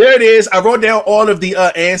there it is. I wrote down all of the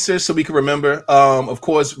answers so we can remember. Of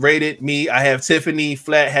course, rated me. I have Tiffany.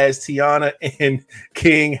 Flat has Tiana, and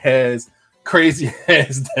King has crazy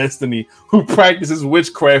ass Destiny, who practices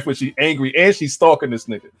witchcraft when she's angry and she's stalking this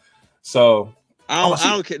nigga. So I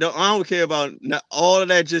don't care. No, I don't care about all of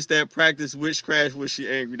that. Just that practice witchcraft when she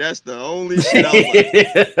angry. That's the only shit I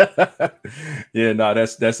like. Yeah, nah,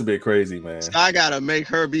 that's a bit crazy, man. So I gotta make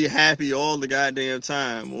her be happy all the goddamn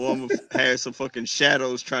time, or I'm gonna have some fucking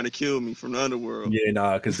shadows trying to kill me from the underworld. Yeah,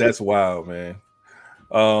 nah, because that's wild, man.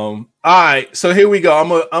 All right, so here we go. I'm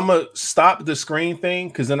gonna stop the screen thing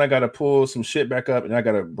because then I gotta pull some shit back up and I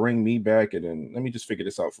gotta bring me back, and then let me just figure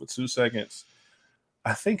this out for 2 seconds.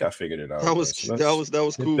 I think I figured it out. That was cool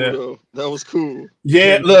though. That was cool.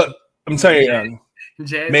 Yeah, look, I'm telling you,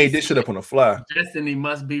 Jazzy made this shit up on the fly. Destiny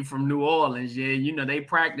must be from New Orleans. Yeah, you know they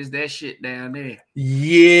practice that shit down there.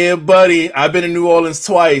 Yeah, buddy. I've been in New Orleans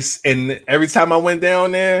twice, and every time I went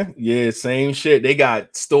down there, yeah, same shit. They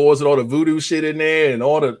got stores with all the voodoo shit in there and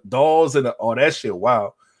all the dolls and all that shit.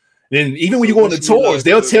 Wow. Then even when you go on the tours,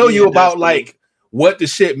 they'll tell you about like what the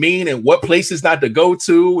shit mean and what places not to go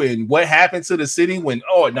to and what happened to the city when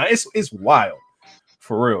it's wild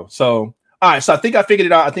for real. So all right, so I think I figured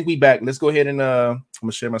it out. I think we back. Let's go ahead and I'm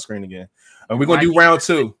gonna share my screen again. And we're gonna do round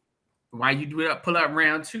 2. While you do it, pull up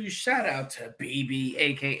round 2. Shout out to BB,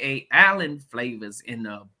 aka Allen Flavors, in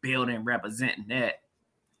the building representing that.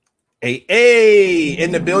 Hey,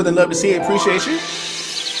 in the building, love to see it. Appreciate you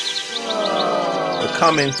for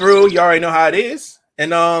coming through. You already know how it is.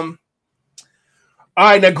 And all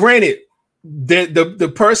right, now granted,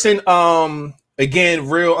 the person again,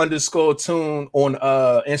 real_tune on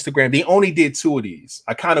Instagram, they only did 2 of these.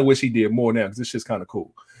 I kind of wish he did more now because this shit's kind of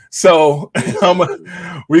cool. So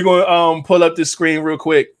we're gonna pull up the screen real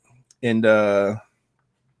quick and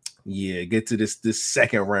get to this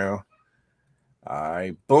second round. All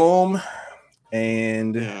right, boom.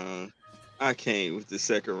 And I can't with the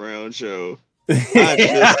second round, Joe. I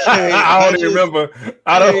just can't. I don't remember.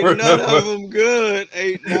 I don't remember. None of them good.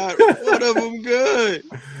 Ain't not one of them good.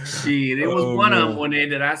 Shit, it was one of them one day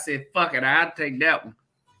that I said, fuck it, I'll take that one.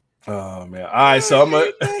 Oh man. All right, so I'm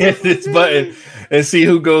gonna hit this button and see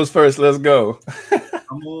who goes first. Let's go.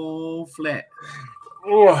 Come on, Flat.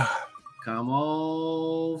 Come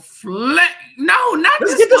on, Flat. No, not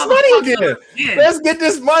Let's get this money again. Let's get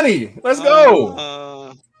this money. Let's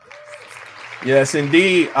go. Yes,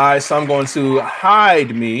 indeed. All right, so I'm going to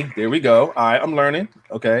hide me. There we go. All right, I'm learning.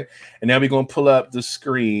 Okay. And now we're going to pull up the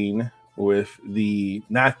screen with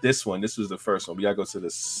not this one. This was the first one. We got to go to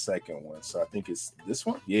the second one. So I think it's this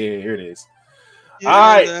one. Yeah, here it is. Yeah, all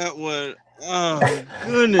right. That one. Oh,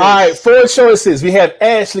 goodness. All right, 4 choices. We have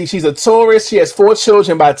Ashley. She's a tourist. She has 4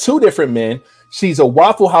 children by 2 different men. She's a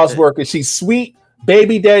Waffle House worker. She's sweet.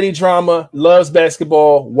 Baby daddy drama, loves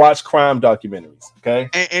basketball, watch crime documentaries. Okay.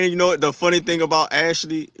 And you know what? The funny thing about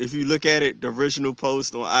Ashley, if you look at it, the original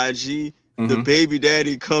post on IG, the baby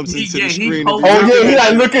daddy comes into the screen. He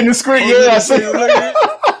like look in the screen. Yeah, I see.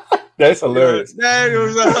 That's hilarious. That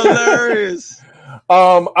was hilarious.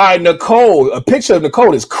 All right, Nicole. A picture of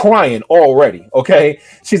Nicole is crying already. Okay,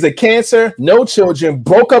 she's a Cancer, no children,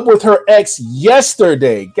 broke up with her ex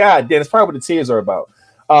yesterday. God damn, it's probably what the tears are about.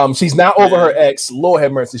 She's not over her ex. Lord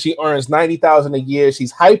have mercy. She earns $90,000 a year.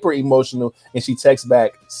 She's hyper emotional and she texts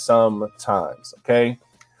back sometimes. Okay.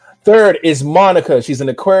 3rd is Monica. She's an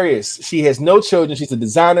Aquarius. She has no children. She's a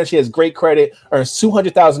designer. She has great credit. Earns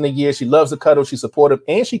 $200,000 a year. She loves to cuddle. She's supportive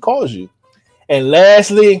and she calls you. And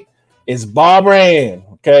lastly is Barbara Ann.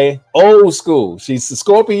 Okay, old school. She's a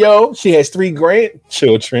Scorpio. She has 3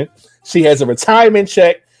 grandchildren. She has a retirement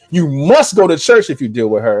check. You must go to church if you deal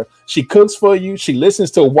with her. She cooks for you. She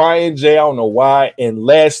listens to YNJ. I don't know why. And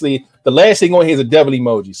lastly, the last thing on here is a devil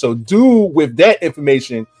emoji. So do with that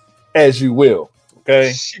information as you will.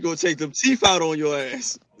 Okay. She gonna take them teeth out on your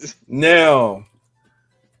ass. Now,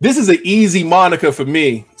 this is an easy Monica for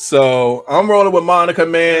me. So I'm rolling with Monica,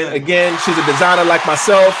 man. Again, she's a designer like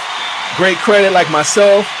myself. Great credit like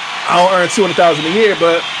myself. I don't earn $200,000 a year,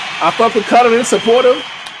 but I fuck with cuddling and supportive.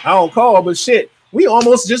 I don't call, but shit. We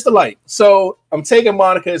almost just alike. So I'm taking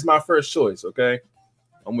Monica as my first choice. Okay.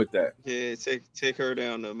 I'm with that. Yeah, take her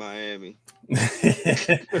down to Miami. All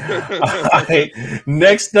right.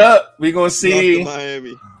 Next up, we're gonna see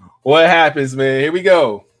Miami. What happens, man. Here we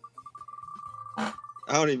go. I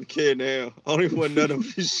don't even care now. I don't even want none of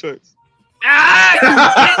these shirts.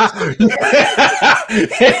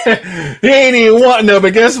 He ain't even wanting them,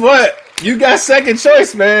 but guess what? You got second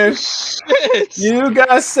choice, man. Shit. You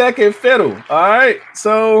got second fiddle. All right.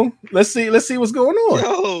 So let's see what's going on.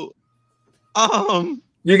 Yo,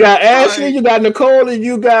 You got Ashley, you got Nicole, and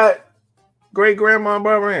you got great grandma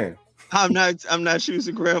Barbara Ann. I'm not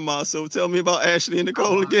choosing grandma. So tell me about Ashley and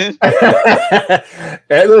Nicole again.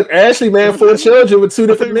 Hey, look, Ashley, man, 4 children with 2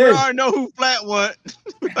 different men. We already know who Flat want.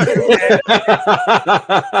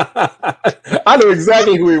 I know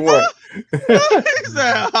exactly who he wants. He's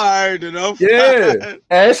hard enough. Yeah,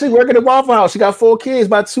 Ashley working at Waffle House. She got 4 kids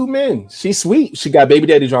by 2 men. She's sweet. She got baby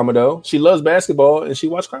daddy drama though. She loves basketball and she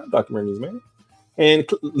watch crime documentaries, man. And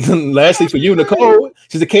lastly, for you, Nicole,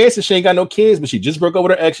 she's a cancer. She ain't got no kids, but she just broke up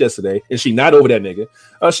with her ex yesterday, and she not over that nigga.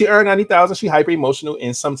 She earned $90,000. She hyper emotional,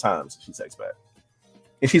 and sometimes she texts back,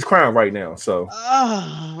 and she's crying right now. So,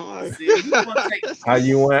 how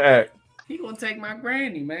you want to act? He gonna take my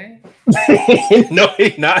granny, man. No,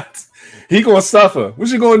 he not. He gonna suffer. What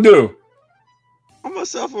you gonna do? I'm gonna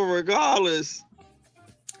suffer regardless.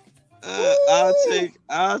 I'll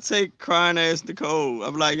take crying ass Nicole.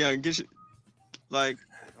 I'm like, yeah, get you. Like,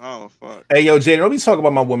 oh fuck. Hey yo, Jay, don't be talking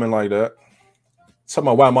about my woman like that. Talking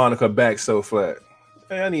about why Monica back so flat.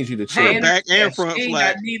 Hey, I need you to chill. Back and front she flat.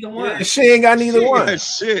 Ain't got neither one. Yeah, she ain't got neither one.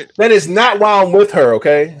 Shit. That is not why I'm with her.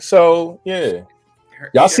 Okay, so yeah.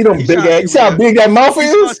 Y'all see them big ass? You see how big that mouth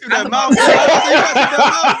is? That mouth.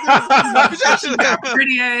 She got a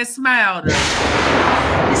pretty ass smile. Though.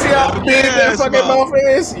 You see how big that fucking mouth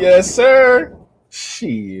is? Yes, sir.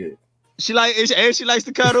 Shit. She likes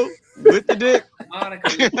to cuddle with the dick. Monica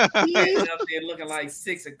is up there looking like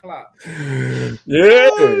 6 o'clock.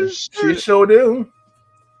 Yeah, she sure do.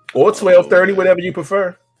 Or 12:30, whatever you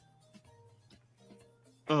prefer.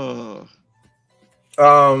 All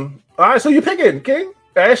right, so you picking, King?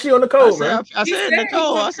 Ashley or Nicole, man? I said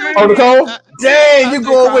Nicole. Nicole? Dang, you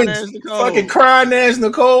going with fucking crying ass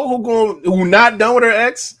Nicole who not done with her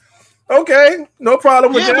ex? Okay, no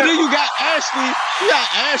problem with that. Yeah, but then you got Ashley. You got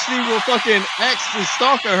Ashley with fucking ex and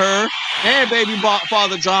stalking her and baby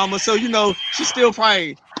father drama. So, you know, she's still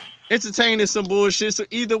probably entertaining some bullshit. So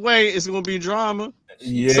either way, it's going to be drama.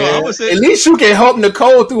 Yeah. So I would say, at least you can help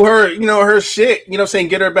Nicole through her, you know, her shit. You know what I'm saying?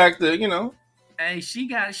 Get her back to, you know. Hey, she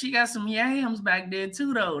got some yams back there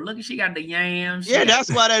too, though. Look, she got the yams. Yeah,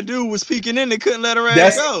 that's why that dude was peeking in. They couldn't let her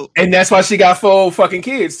ass go. And that's why she got 4 fucking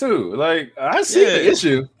kids too. Like, I see the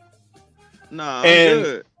issue. Nah, I'm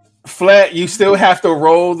good. Flat, you still have to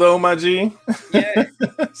roll though, my G. Yeah.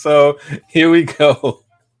 So here we go.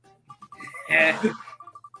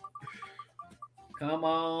 Come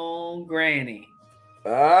on, Granny. He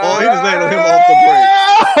was letting him off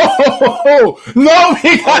the break. No,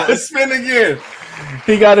 he got to spin again.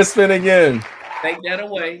 He got to spin again. Take that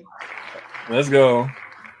away. Let's go.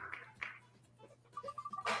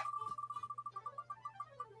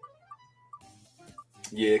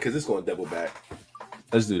 Yeah, because it's going to double back.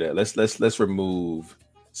 Let's do that. Let's remove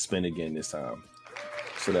spin again this time.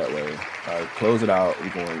 So that way, all right, close it out. We're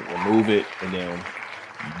going to remove it and then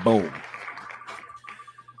boom.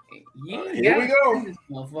 Here we go. This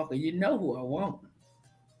motherfucker, you know who I want.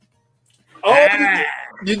 Oh,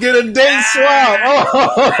 you get a date swap.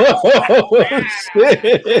 Oh,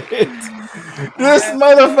 shit. This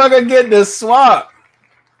motherfucker get the swap.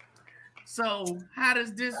 So how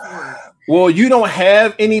does this work? Well, you don't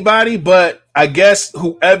have anybody, but I guess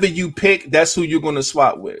whoever you pick, that's who you're going to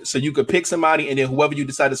swap with. So you could pick somebody, and then whoever you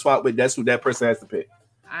decide to swap with, that's who that person has to pick.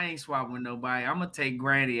 I ain't swapping with nobody. I'm gonna take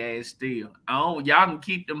Granny ass still. Y'all can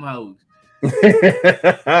keep them hoes.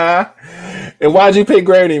 And why'd you pick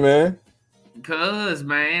Granny, man? Cause,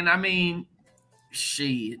 man, I mean,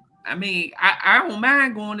 shit. I mean, I don't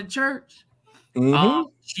mind going to church. Mm-hmm.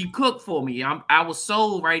 She cooked for me. I was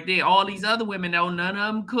sold right there. All these other women, though, none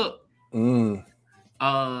of them cook.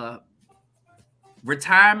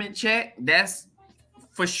 Retirement check, that's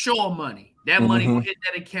for sure money. That money will hit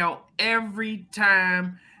that account every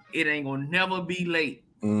time. It ain't gonna never be late.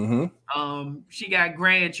 She got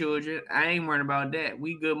grandchildren. I ain't worried about that.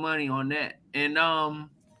 We good money on that. And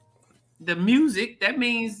the music, that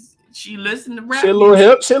means she listen to rap. She a little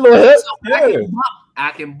hip. So yeah. I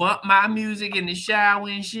can bump my music in the shower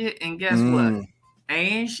and shit. And guess what?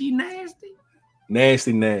 And she nasty.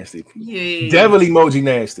 Nasty. Yeah. Devil emoji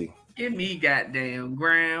nasty. Give me goddamn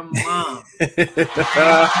grandma.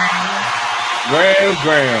 Graham.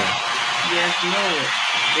 Yes, Lord.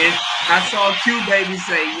 And I saw Q Baby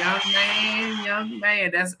say, young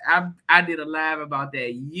man. That's I did a live about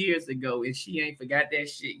that years ago, and she ain't forgot that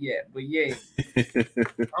shit yet. But yeah,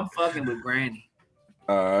 I'm fucking with Granny.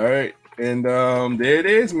 All right. And there it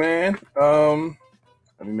is, man. Let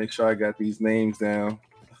me make sure I got these names down.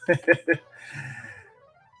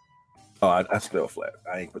 Oh, I spelled flat.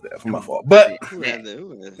 I ain't put that for my fault. But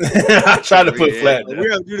I tried to put flat. We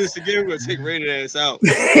have to do this again. We're gonna take rated ass out.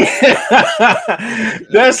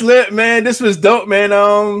 That's lit, man. This was dope, man.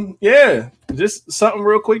 Yeah, just something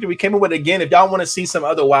real quick that we came up with again. If y'all want to see some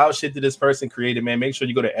other wild shit that this person created, man, make sure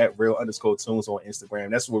you go to @real_tunes on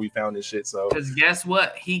Instagram. That's where we found this shit. So, because guess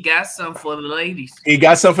what? He got some for the ladies. He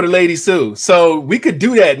got some for the ladies too. So we could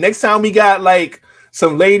do that next time we got like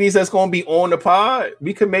some ladies that's gonna be on the pod.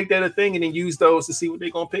 We could make that a thing and then use those to see what they're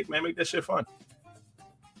gonna pick, man. Make that shit fun.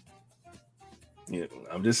 Yeah,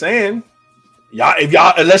 I'm just saying.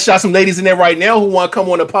 Unless y'all some ladies in there right now who want to come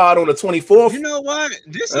on the pod on the 24th. You know what?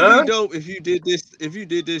 This would be dope if you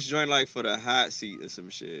did this joint like for the hot seat or some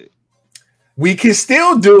shit. We can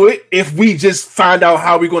still do it if we just find out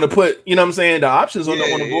how we're going to put, you know what I'm saying, the options on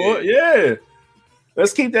the board. Yeah.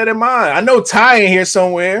 Let's keep that in mind. I know Ty in here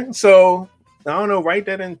somewhere, so I don't know, write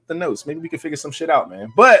that in the notes. Maybe we can figure some shit out,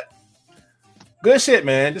 man. But good shit,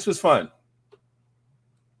 man. This was fun.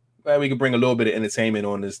 Glad we could bring a little bit of entertainment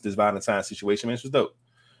on this Valentine's situation, man. This was dope.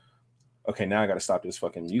 Okay, now I got to stop this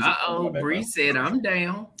fucking music. Bree said I'm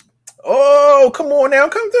down. Oh, come on now.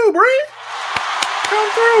 Come through, Bree.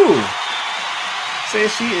 Come through.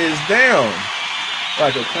 Says she is down.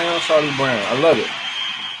 Like a clown Charlie Brown. I love it.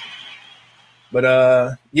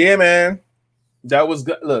 But, yeah, man. That was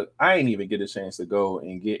good. Look, I ain't even get a chance to go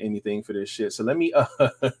and get anything for this shit. So let me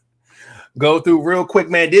go through real quick,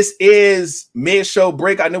 man. This is mid-show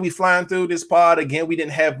break. I know we flying through this pod again. We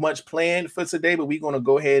didn't have much planned for today, but we're gonna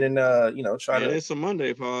go ahead and try to. It's a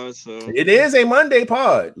Monday pod, so it is a Monday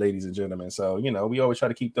pod, ladies and gentlemen. So we always try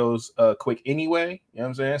to keep those quick anyway. You know what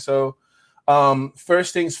I'm saying? So,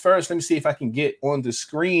 first things first. Let me see if I can get on the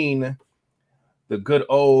screen the good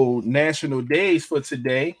old national days for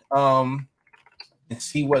today. And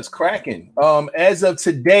see what's cracking. As of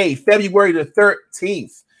today, February the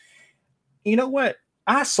 13th. You know what?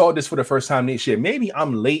 I saw this for the first time this year. Maybe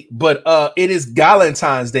I'm late, but it is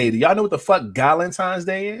Galentine's Day. Do y'all know what the fuck Galentine's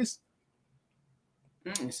Day is?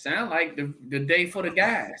 Sound like the day for the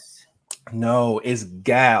guys. No, it's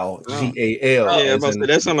Gal, G-A-L. Yeah,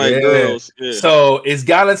 that sound like girls. Yeah. So it's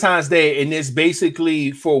Galentine's Day, and it's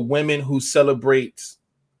basically for women who celebrate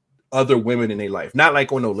other women in their life. Not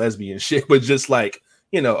like on no lesbian shit, but just like,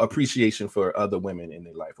 appreciation for other women in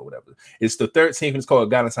their life or whatever. It's the 13th, and it's called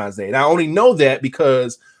Valentine's Day. And I only know that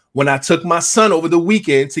because when I took my son over the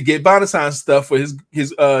weekend to get Valentine's stuff for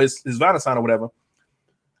his Valentine or whatever,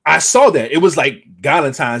 I saw that. It was like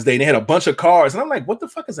Valentine's Day, and they had a bunch of cards. And I'm like, what the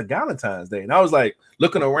fuck is a Valentine's Day? And I was like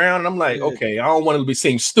looking around, and I'm like, okay, I don't want to be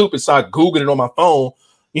seem stupid. So I Googled it on my phone.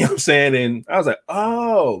 You know what I'm saying? And I was like,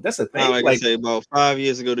 oh, that's a thing. Like I say, about 5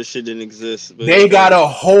 years ago, this shit didn't exist. But they got a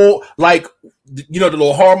whole, the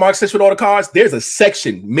little Hallmark section with all the cards. There's a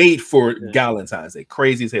section made for Valentine's Day.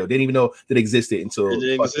 Crazy as hell. Didn't even know that existed until it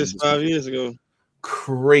didn't exist 5 years ago.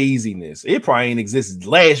 Craziness. It probably ain't existed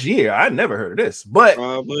last year. I never heard of this, but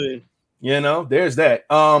probably. There's that.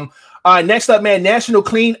 All right, next up, man, National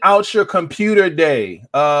Clean Out Your Computer Day.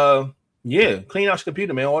 Yeah, clean out your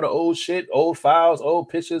computer, man. All the old shit, old files, old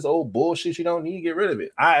pictures, old bullshit you don't need, get rid of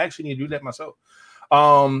it. I actually need to do that myself.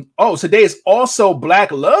 Today is also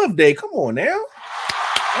Black Love Day. Come on now.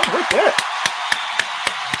 I'm with that.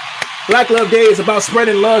 Black Love Day is about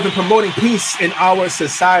spreading love and promoting peace in our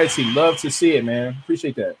society. Love to see it, man.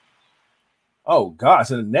 Appreciate that. Oh, God.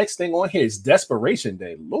 So the next thing on here is Desperation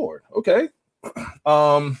Day. Lord. Okay.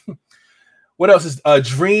 What else is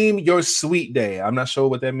Dream Your Sweet Day? I'm not sure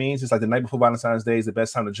what that means. It's like the night before Valentine's Day is the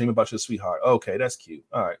best time to dream about your sweetheart. Okay, that's cute.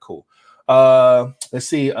 All right, cool. Let's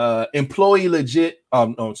see. Employee Legal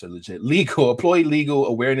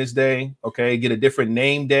Awareness Day. Okay, get a different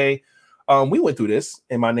name day. We went through this,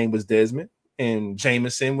 and my name was Desmond, and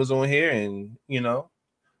Jameson was on here, and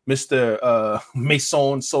Mr.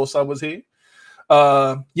 Mason Sosa was here.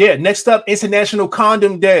 Next up, International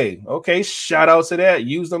Condom Day. Okay, shout out to that.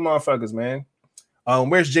 Use them motherfuckers, man.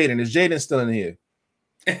 Where's Jaden? Is Jaden still in here?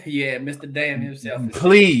 Yeah, Mr. Damn himself.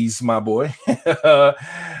 Please, my boy. Y'all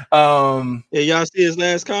see his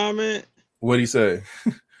last comment? What'd he say?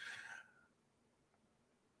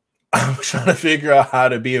 I'm trying to figure out how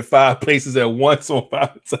to be in 5 places at once on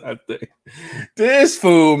Valentine's Day. This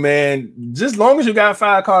fool, man. Just as long as you got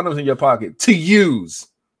 5 condoms in your pocket to use.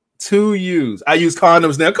 I use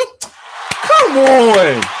condoms now. Come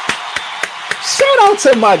on. Shout out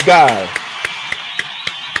to my guy.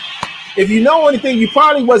 If you know anything, you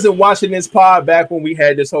probably wasn't watching this pod back when we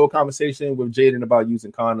had this whole conversation with Jaden about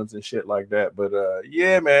using condoms and shit like that. But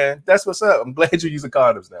yeah, man, that's what's up. I'm glad you're using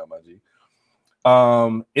condoms now, my G.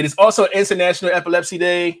 It is also International Epilepsy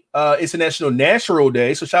Day, International Natural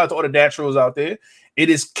Day. So shout out to all the naturals out there. It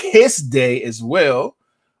is Kiss Day as well.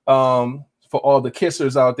 For all the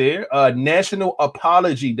kissers out there. National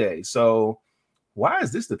Apology Day. So why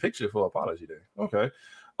is this the picture for Apology Day? Okay.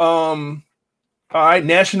 All right.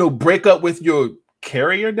 National Break Up with Your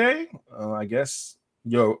Carrier Day. I guess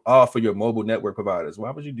you're for your mobile network providers.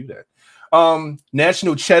 Why would you do that?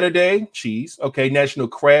 National Cheddar Day, cheese. Okay. National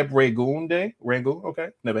Crab Rangoon Day. Rangoon. Okay.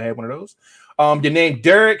 Never had one of those. Your name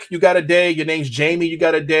Derek, you got a day. Your name's Jamie, you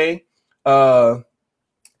got a day.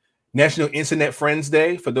 National Internet Friends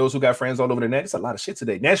Day for those who got friends all over the net. It's a lot of shit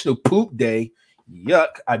today. National Poop Day.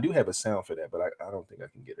 Yuck. I do have a sound for that, but I don't think I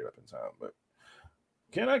can get it up in time. But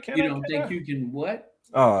can I? You don't think you can what?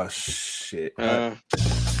 Oh shit. Yeah,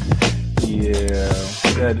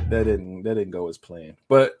 that didn't go as planned.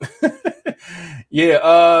 But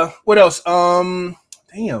yeah, what else? Damn,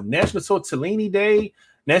 National Tortellini Day,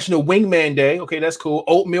 National Wingman Day. Okay, that's cool.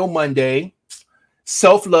 Oatmeal Monday.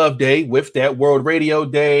 Self-Love Day with that. World Radio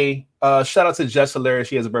Day. Shout out to Jess Hilarious.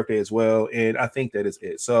 She has a birthday as well. And I think that is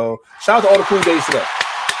it. So shout out to all the cool days today.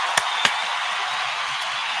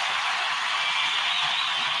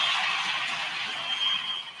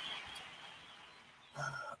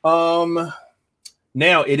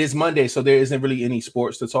 Now it is Monday, so there isn't really any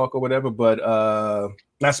sports to talk or whatever, but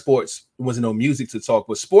not sports. There wasn't no music to talk,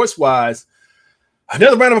 but sports-wise,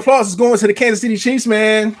 another round of applause is going to the Kansas City Chiefs,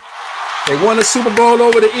 man. They won the Super Bowl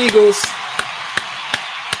over the Eagles.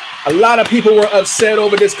 A lot of people were upset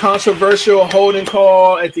over this controversial holding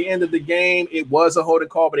call at the end of the game. It was a holding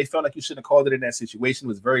call, but they felt like you shouldn't have called it in that situation. It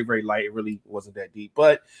was very, very light. It really wasn't that deep.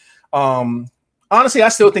 But honestly, I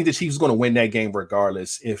still think the Chiefs was going to win that game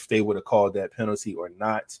regardless if they would have called that penalty or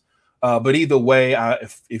not. But either way,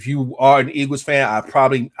 if you are an Eagles fan,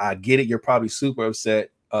 I get it. You're probably super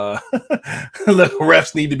upset. Look,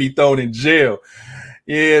 refs need to be thrown in jail.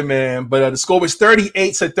 Yeah, man. But the score was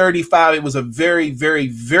 38-35. It was a very, very,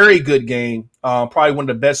 very good game. Probably one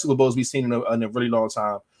of the best Super Bowls we've seen in a really long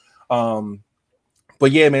time.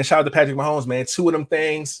 But yeah, man, shout out to Patrick Mahomes, man. 2 of them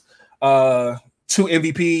things, 2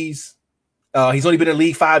 MVPs. He's only been in the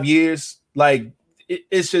league 5 years. Like,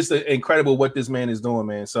 it's just incredible what this man is doing,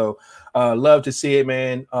 man. So love to see it,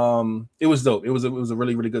 man. It was dope. It was a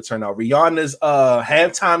really, really good turnout. Rihanna's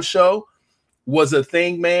halftime show was a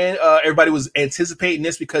thing, man. Everybody was anticipating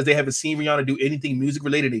this because they haven't seen Rihanna do anything music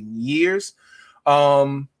related in years.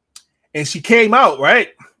 And she came out, right?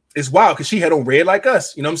 It's wild because she had on Red Like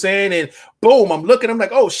Us, you know what I'm saying? And boom, I'm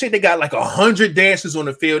like, oh shit, they got like 100 dancers on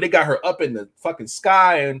the field. They got her up in the fucking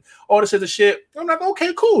sky and all this other shit. I'm like,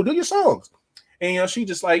 okay, cool, do your songs. And she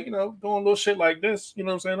just like, doing a little shit like this, you know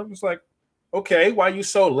what I'm saying? I'm just like, okay, why you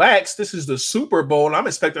so lax? This is the Super Bowl, and I'm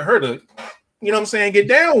expecting her to, you know what I'm saying, get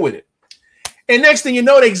down with it. And next thing you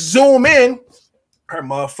know, they zoom in, her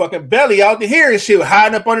motherfucking belly out to here, and she was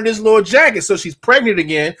hiding up under this little jacket. So she's pregnant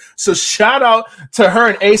again. So shout out to her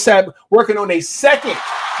and ASAP working on a second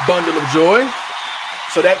bundle of joy.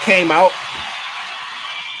 So that came out.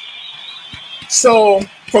 So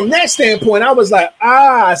from that standpoint, I was like,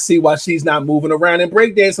 I see why she's not moving around and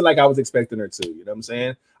breakdancing like I was expecting her to. You know what I'm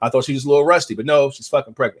saying? I thought she was a little rusty, but no, she's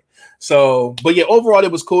fucking pregnant. So, but yeah, overall,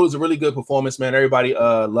 it was cool. It was a really good performance, man. Everybody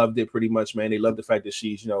loved it pretty much, man. They loved the fact that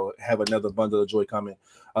she's, have another bundle of joy coming.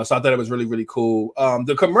 So I thought it was really, really cool.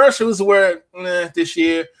 The commercials were this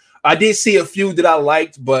year. I did see a few that I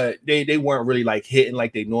liked, but they weren't really like hitting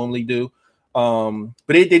like they normally do. But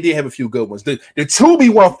they did have a few good ones. The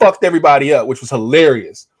Tubi one fucked everybody up, which was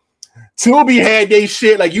hilarious. Tubi had they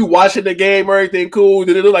shit like you watching the game, everything cool.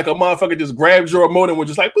 Did it look like a motherfucker just grabbed your remote and was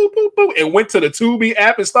just like boop boop boop and went to the Tubi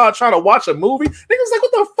app and started trying to watch a movie? Niggas was like,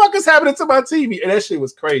 what the fuck is happening to my TV? And that shit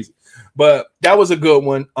was crazy. But that was a good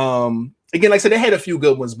one. Again, like I said, they had a few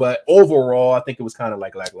good ones, but overall, I think it was kind of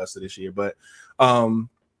like lackluster this year. But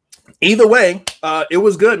either way, it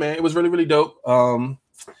was good, man. It was really, really dope.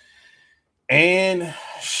 And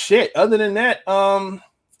shit, other than that,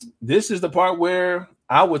 this is the part where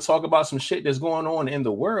I would talk about some shit that's going on in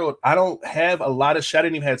the world. I don't have a lot of shit. I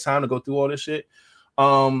didn't even have time to go through all this shit.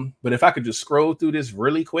 But if I could just scroll through this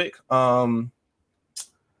really quick, I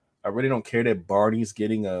really don't care that Barney's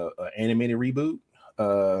getting a animated reboot.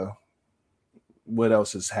 What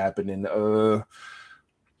else is happening?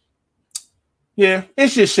 Yeah,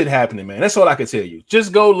 it's just shit happening, man. That's all I can tell you.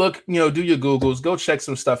 Just go look, do your Googles, go check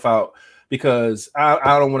some stuff out. Because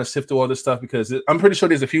I don't want to sift through all this stuff because I'm pretty sure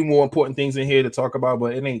there's a few more important things in here to talk about,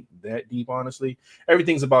 but it ain't that deep, honestly.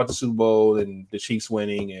 Everything's about the Super Bowl and the Chiefs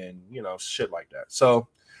winning and, shit like that. So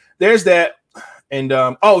there's that. And,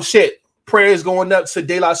 oh, shit. Prayers going up to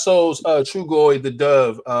De La Soul's Trugoy, the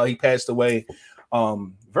Dove. He passed away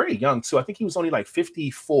Very young too. I think he was only like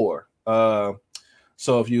 54.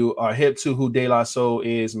 So if you are hip to who De La Soul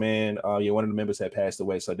is, man, yeah, one of the members had passed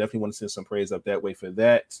away. So I definitely want to send some praise up that way for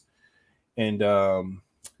that. And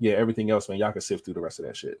yeah, everything else, man, y'all can sift through the rest of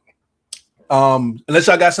that shit. Unless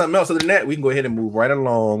y'all got something else other than that, we can go ahead and move right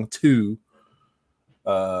along to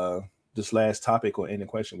this last topic or any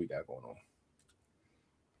question we got going on.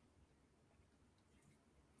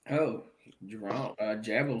 Oh, Jerome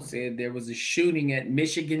Jabo said there was a shooting at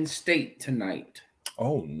Michigan State tonight.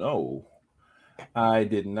 Oh no. I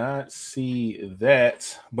did not see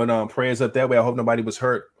that, but prayers up that way. I hope nobody was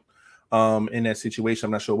hurt in that situation.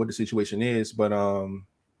 I'm not sure what the situation is, but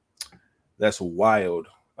that's wild.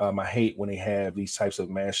 I hate when they have these types of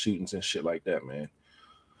mass shootings and shit like that, man.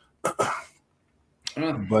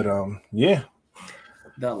 But yeah.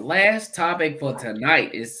 The last topic for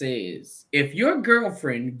tonight, it says, if your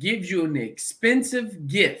girlfriend gives you an expensive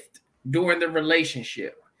gift during the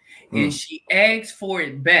relationship and she asks for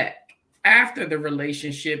it back after the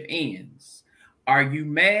relationship ends, are you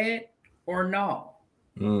mad or no?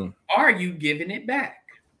 Are you giving it back?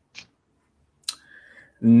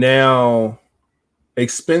 Now,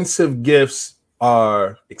 expensive gifts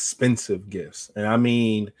are expensive gifts. And I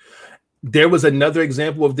mean, there was another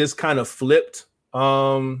example of this kind of flipped.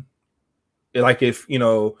 Like if, you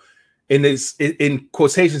know, in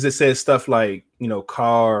quotations, it says stuff like, you know,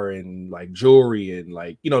 car and like jewelry and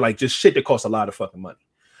like, you know, like just shit that costs a lot of fucking money.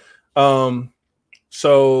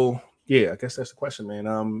 So yeah, I guess that's the question,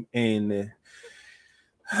 man. And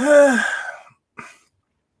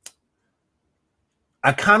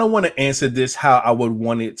I kind of want to answer this how I would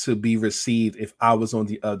want it to be received if I was on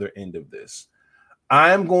the other end of this.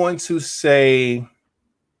 I'm going to say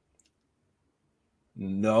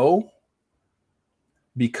no,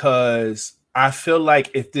 because I feel like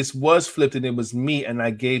if this was flipped and it was me and I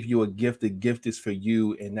gave you a gift, the gift is for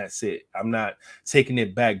you and that's it. I'm not taking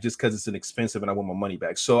it back just because it's an expensive and I want my money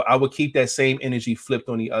back. So I would keep that same energy flipped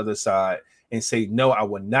on the other side and say, no, I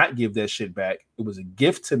will not give that shit back. It was a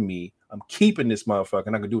gift to me. I'm keeping this motherfucker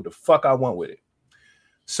and I can do what the fuck I want with it.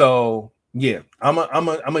 So yeah, I'm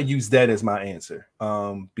gonna use that as my answer.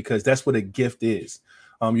 Because that's what a gift is.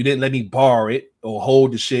 You didn't let me borrow it or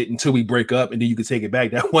hold the shit until we break up and then you could take it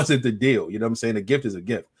back. That wasn't the deal. You know what I'm saying? A gift is a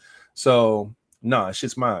gift. So nah,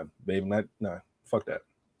 shit's mine, baby. Fuck that.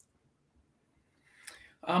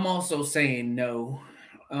 I'm also saying no.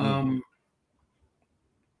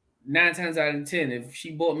 9 times out of 10, if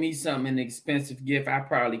she bought me something, an expensive gift, I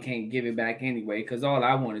probably can't give it back anyway, because all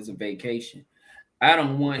I want is a vacation. I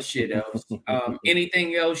don't want shit else.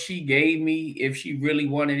 Anything else she gave me, if she really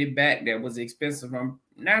wanted it back that was expensive, 9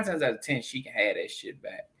 times out of 10, she can have that shit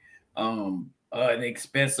back. An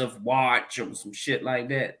expensive watch or some shit like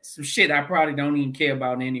that. Some shit I probably don't even care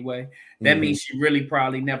about anyway. That means she really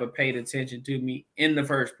probably never paid attention to me in the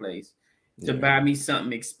first place to buy me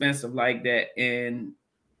something expensive like that and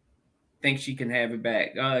think she can have it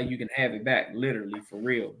back. You can have it back, literally, for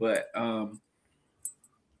real. But 9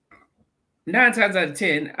 times out of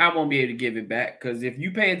 10, I won't be able to give it back, because if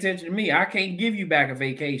you pay attention to me, I can't give you back a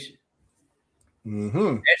vacation.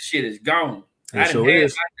 That shit is gone. I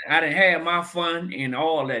didn't have my fun and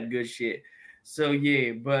all that good shit. So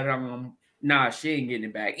yeah, but nah, she ain't getting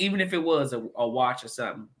it back. Even if it was a watch or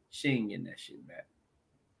something, she ain't getting that shit back.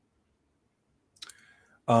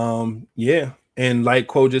 Yeah. And like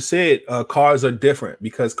Quo just said, cars are different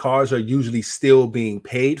because cars are usually still being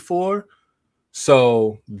paid for.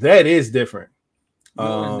 So that is different.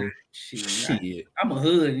 Shit. I'm a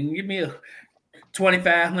hood and give me a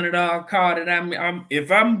 $2,500 car that I'm if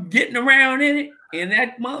I'm getting around in it and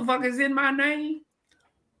that motherfucker's in my name.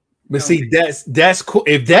 But see, that's cool.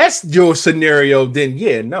 If that's your scenario, then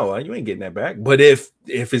yeah, no, you ain't getting that back. But if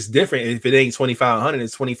it's different, if it ain't 2,500,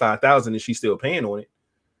 it's 25,000, and she's still paying on it.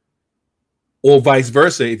 Or vice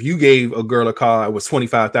versa, if you gave a girl a car, it was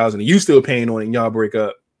 25,000 and you still paying on it and y'all break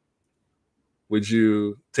up, would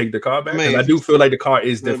you take the car back? I do feel like the car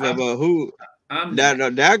is different. But who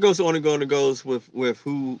that goes goes with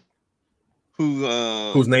who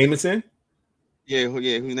whose name it's in? Yeah,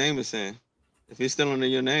 whose name it's in. If it's still under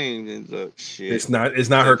your name, then look, shit. It's not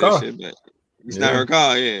her car. It's not her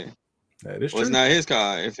car, yeah. That is true. It's not his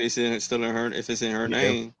car. If it's still in her, if it's in her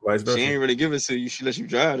name, she ain't really give it to you. She let you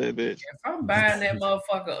drive that bitch. If I'm buying that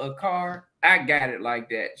motherfucker a car, I got it like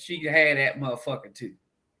that. She can have that motherfucker too.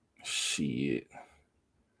 Shit.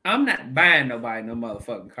 I'm not buying nobody no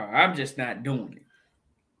motherfucking car. I'm just not doing it.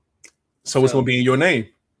 So it's gonna be in your name.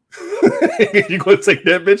 You're gonna take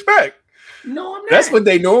that bitch back. No, I'm not. That's what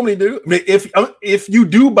they normally do. I mean, if you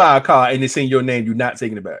do buy a car and it's in your name, you're not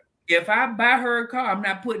taking it back. If I buy her a car, I'm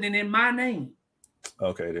not putting it in my name.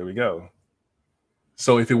 Okay, there we go.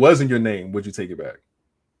 So if it wasn't your name, would you take it back?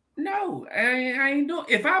 No, I ain't doing.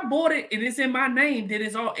 If I bought it and it's in my name, then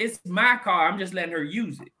it's my car. I'm just letting her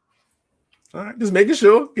use it. All right, just making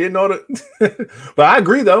sure, getting all the. But I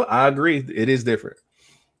agree, though. I agree, it is different.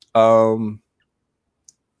 King,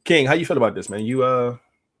 how you feel about this, man? You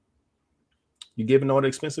giving all the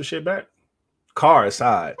expensive shit back? Car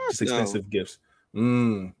aside, just expensive gifts.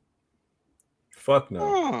 Fuck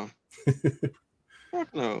no.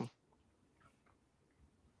 Fuck no.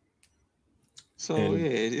 So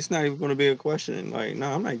it's not even going to be a question. Like,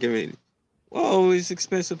 no, I'm not giving it. Oh, it's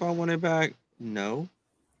expensive. I want it back. No.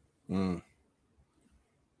 End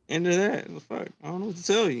of that. Fuck. I don't know what to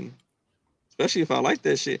tell you. Especially if I like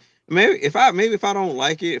that shit. Maybe if I don't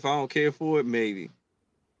like it, if I don't care for it, maybe.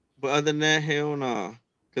 But other than that, hell no.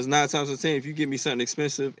 Because 9 times out of 10, if you give me something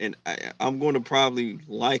expensive and I'm going to probably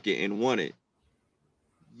like it and want it,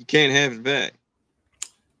 you can't have it back.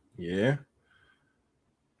 Yeah.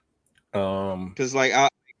 Because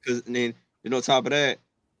then on top of that,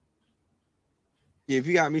 if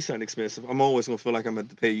you got me something expensive, I'm always gonna feel like I'm gonna have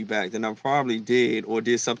to pay you back. Then I probably did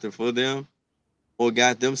something for them, or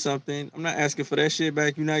got them something. I'm not asking for that shit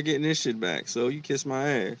back. You're not getting this shit back. So you kiss my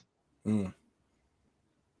ass.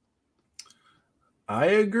 I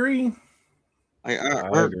agree. I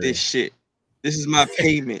earned this shit. This is my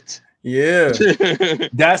payment. Yeah,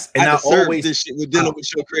 I always this shit with dealing with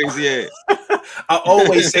your crazy ass. I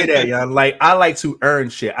always say that, y'all. Like, I like to earn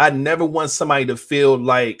shit. I never want somebody to feel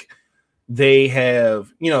like they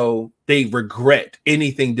have, they regret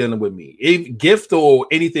anything dealing with me, if gift or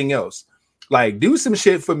anything else. Like, do some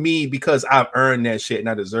shit for me because I've earned that shit and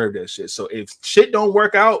I deserve that shit. So if shit don't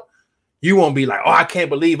work out, you won't be like, oh, I can't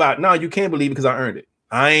believe No, you can't believe it because I earned it.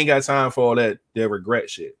 I ain't got time for all that regret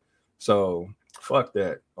shit. So fuck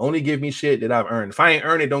that. Only give me shit that I've earned. If I ain't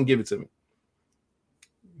earned it, don't give it to me.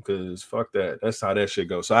 Because fuck that. That's how that shit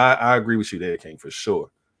goes. So I agree with you there, King, for sure.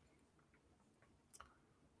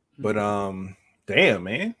 But damn,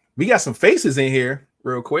 man. We got some faces in here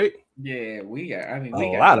real quick. Yeah, we got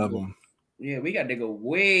a lot of them. Yeah, we got to go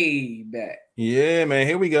way back. Yeah, man.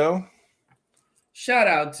 Here we go. Shout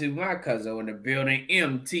out to my cousin in the building,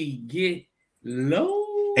 MT Get Low.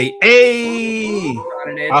 Hey.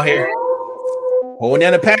 Out here. Holding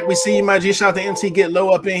down the pack. We see you, my G. Shout out to MT Get Low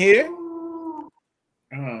up in here.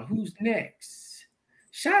 Who's next?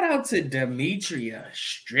 Shout out to Demetria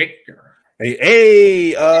Stricker.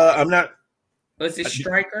 Hey. I'm not. Was it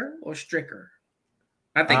Striker or Stricker?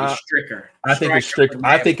 I think it's Stricker. I think it's Stricker.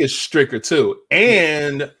 I think it's Stricker too.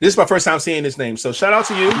 And this is my first time seeing this name. So shout out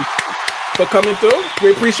to you for coming through.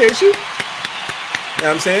 We appreciate you. You know what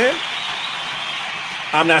I'm saying?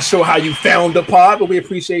 I'm not sure how you found the pod, but we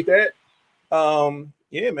appreciate that.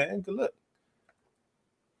 Yeah, man. Good luck.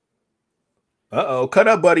 Cut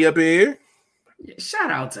up buddy up here. Yeah,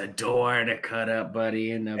 shout out to Dor, the cut up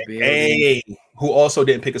buddy in the building. Hey, who also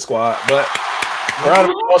didn't pick a squad, but round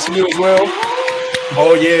of applause to you as well.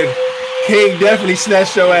 Oh yeah, King definitely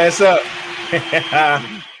snatched your ass up.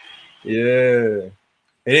 Yeah,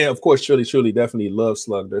 and then of course, Truly definitely loves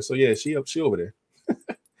Slugger. So yeah, she over there.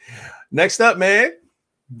 Next up, man,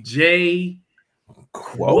 Jay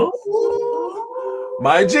Quote.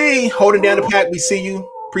 My G, holding down the pack. We see you.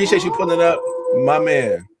 Appreciate you pulling up, my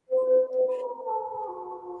man.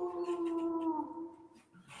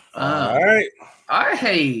 All right.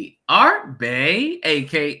 Hey, Art Bay,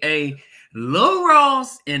 aka Lil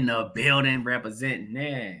Ross in the building representing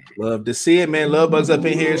that. Love to see it, man. Love bugs up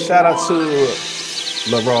in here. Shout out to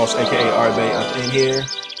Lil Ross, aka Art Bay, up in here.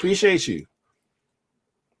 Appreciate you.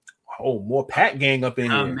 Oh, more Pack Gang up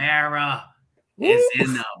in here. Tamara is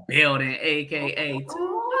in the building, aka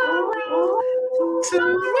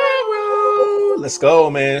Tomorrow. Let's go,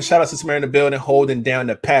 man. Shout out to Tamara in the building, holding down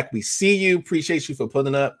the pack. We see you. Appreciate you for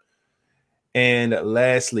pulling up. And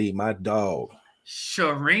lastly, my dog,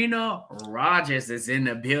 Sharina Rogers is in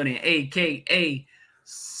the building, aka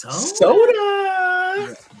Soda.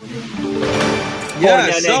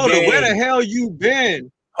 Yeah, Soda, where the hell you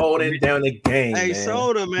been? Holding down the game. Hey, man.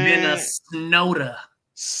 Soda, man. Been a Snoda.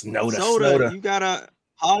 Soda, you gotta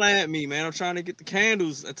holler at me, man. I'm trying to get the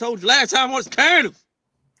candles. I told you last time I was candles.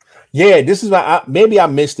 Yeah, this is why maybe I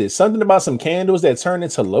missed it. Something about some candles that turn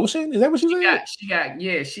into lotion. Is that what you said?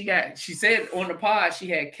 She said on the pod she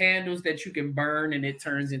had candles that you can burn and it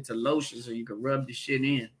turns into lotion so you can rub the shit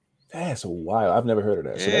in. That's wild. I've never heard of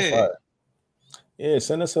that. Yeah. So that's fire. Yeah,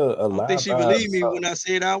 send us a live. I think she believed me when I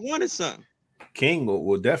said I wanted something. King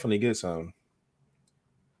will definitely get some.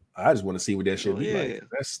 I just want to see what that shit be like.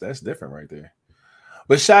 That's different right there.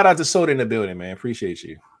 But shout out to Soda in the building, man. Appreciate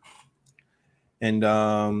you. And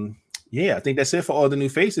yeah, I think that's it for all the new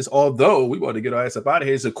faces. Although we want to get our ass up out of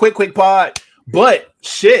here. It's a quick pod, but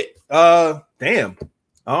shit, damn.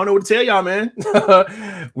 I don't know what to tell y'all, man.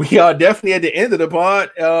 We are definitely at the end of the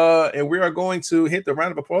pod, and we are going to hit the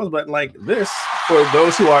round of applause button like this for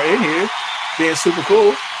those who are in here, being super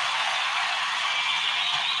cool.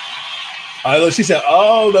 Look, she said,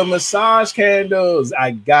 "Oh, the massage candles.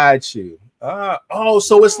 I got you."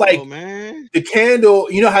 So it's like the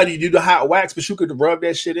candle. You know how you do the hot wax, but you could rub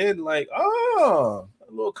that shit in. Like, a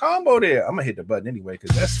little combo there. I'm gonna hit the button anyway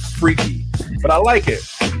because that's freaky, but I like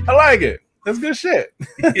it. That's good shit.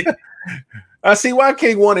 I see why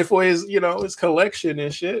King wanted for his, his collection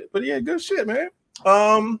and shit. But yeah, good shit, man.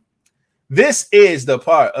 This is the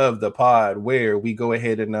part of the pod where we go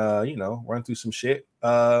ahead and run through some shit.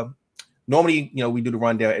 Normally, we do the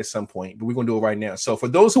rundown at some point, but we're gonna do it right now. So for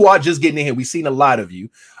those who are just getting in here, we've seen a lot of you.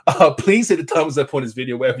 Please hit the thumbs up on this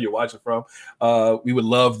video wherever you're watching from. We would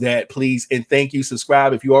love that, please, and thank you.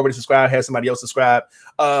 Subscribe if you already subscribed. Have somebody else subscribe.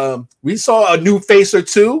 We saw a new face or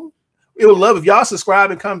two. We would love if y'all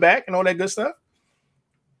subscribe and come back and all that good stuff.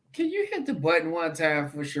 Can you hit the button one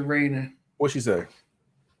time for Sharina? What she say?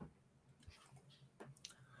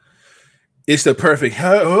 It's the perfect.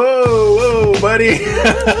 Whoa, buddy.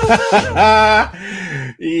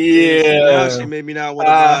 Yeah. Now she made me not want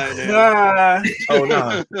to buy that. Oh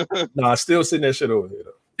no. No, still sitting that shit over here.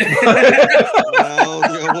 I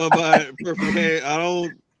don't want to buy it. Perfect head.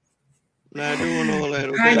 Not doing all that.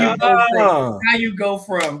 Okay? How you go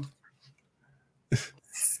from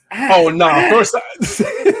oh no, first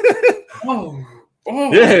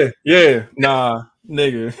yeah, nah,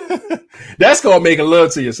 nigga. That's called making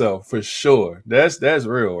love to yourself for sure. That's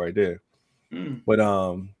real right there. But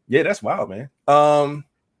yeah, that's wild, man.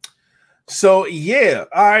 So yeah,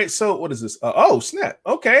 all right. So what is this? Snap.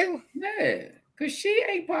 Okay. Yeah, cause she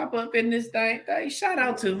ain't pop up in this thing. Shout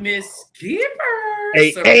out to Miss Keeper.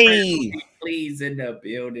 Hey, please in the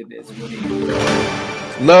building this week.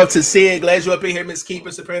 Love to see it. Glad you're up in here, Miss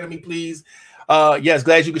Keeper. Soprano me, please. Yes,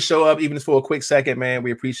 glad you could show up even for a quick second, man.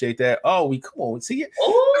 We appreciate that. Oh, come on, see it.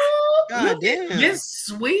 Oh, God damn. Miss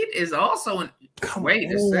Sweet is also in.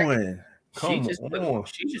 Wait a second. She just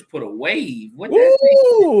put a wave. What that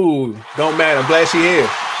Ooh, don't matter. I'm glad she here.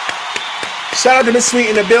 Shout out to Miss Sweet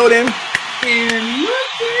in the building. And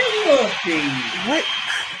looky. What?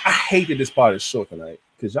 I hated this part of the show tonight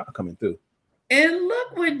because y'all coming through. And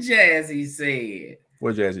look what Jazzy said.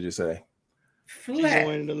 What did Jazzy just say? Flat.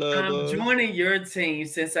 I'm joining your team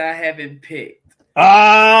since I haven't picked.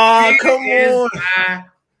 Ah, come on.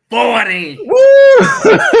 40. Woo!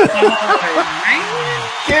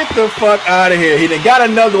 Get the fuck out of here. He done got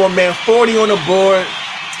another one, man. 40 on the board.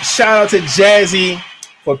 Shout out to Jazzy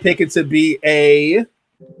for picking to be a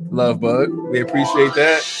love bug. We appreciate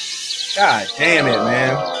that. God damn it,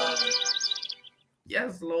 man.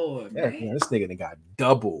 Yes, Lord. Yeah, man, this nigga done got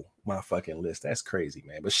double my fucking list. That's crazy,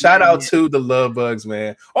 man. But shout out to the love bugs,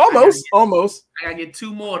 man. Almost. I gotta get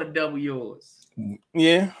two more to double yours.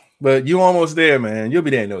 Yeah, but you almost there, man. You'll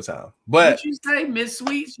be there in no time. But what you say, Miss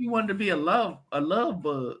Sweets? You wanted to be a love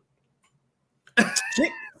bug.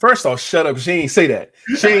 First off, shut up. She ain't say that.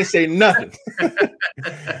 She ain't say nothing.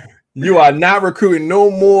 You are not recruiting no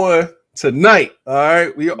more tonight. All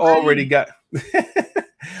right. We already got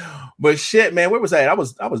but shit, man. Where was that? I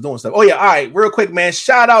was doing stuff. Oh, yeah. All right, real quick, man.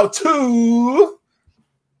 Shout out to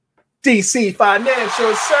DC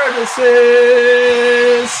Financial Services.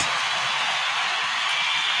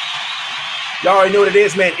 Y'all already know what it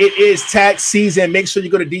is, man. It is tax season. Make sure you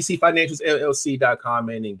go to dcfinancialsllc.com,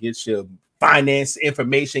 man, and get your finance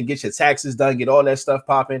information, get your taxes done, get all that stuff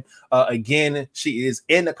popping. Again, she is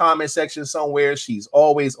in the comment section somewhere. She's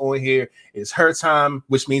always on here. It's her time,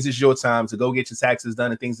 which means it's your time to go get your taxes done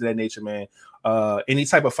and things of that nature, man. Any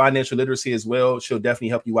type of financial literacy as well, she'll definitely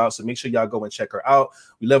help you out. So make sure y'all go and check her out.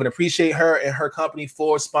 We love and appreciate her and her company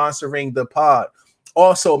for sponsoring the pod.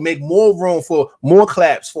 Also, make more room for more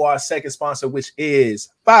claps for our second sponsor, which is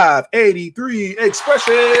 583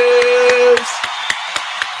 Expressions.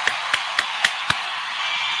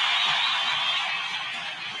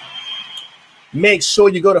 Make sure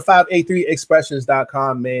you go to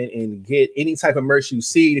 583expressions.com, man, and get any type of merch you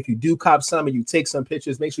see. If you do cop some and you take some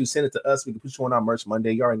pictures, make sure you send it to us. We can put you on our merch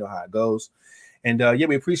Monday. You already know how it goes. And yeah,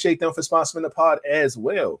 we appreciate them for sponsoring the pod as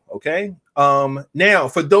well. Okay. Now,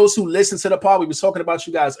 for those who listen to the pod, we were talking about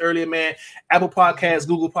you guys earlier, man. Apple Podcasts,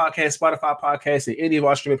 Google Podcasts, Spotify Podcasts, and any of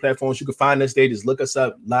our streaming platforms. You can find us there. Just look us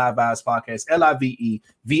up, Live Vibes Podcast,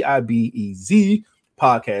 LIVEVIBEZ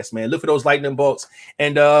Podcast, man. Look for those lightning bolts.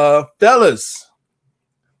 And fellas,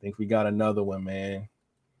 I think we got another one, man.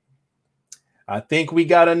 I think we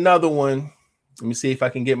got another one. Let me see if I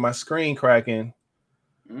can get my screen cracking.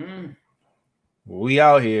 We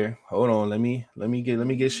out here. Hold on. Let me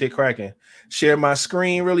get shit cracking. Share my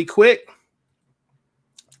screen really quick.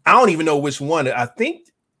 I don't even know which one. I think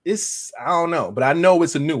I don't know, but I know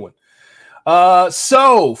it's a new one.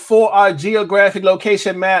 So for our geographic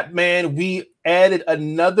location map, man, we added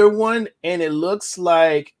another one, and it looks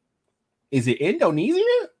like, is it Indonesia?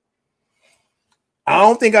 I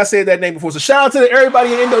don't think I said that name before. So shout out to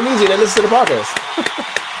everybody in Indonesia that listens to the podcast.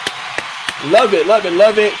 Love it, love it,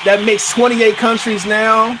 love it. That makes 28 countries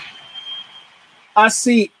now. I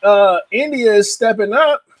see India is stepping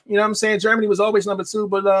up. You know what I'm saying? Germany was always number 2,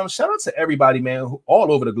 but shout out to everybody, man, who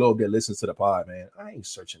all over the globe that listens to the pod, man. I ain't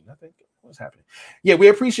searching nothing. What's happening? Yeah, we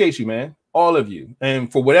appreciate you, man. All of you.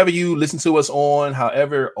 And for whatever you listen to us on,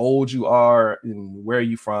 however old you are and where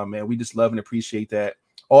you from, man, we just love and appreciate that.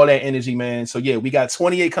 All that energy, man. So yeah, we got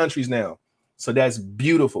 28 countries now. So that's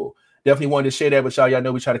beautiful. Definitely wanted to share that with y'all. Y'all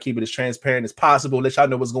know we try to keep it as transparent as possible. Let y'all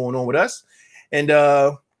know what's going on with us. And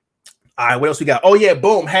all right, what else we got? Oh yeah,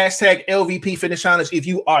 boom. Hashtag LVP Fitness Challenge. If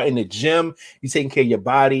you are in the gym, you taking care of your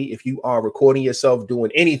body. If you are recording yourself doing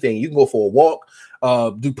anything, you can go for a walk,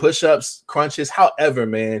 do push-ups, crunches, however,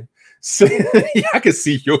 man. So, yeah, I can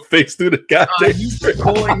see your face through the goddamn. You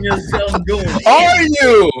recording yourself doing it. Are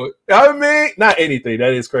you? I mean, not anything.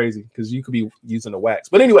 That is crazy because you could be using the wax.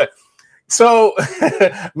 But anyway, so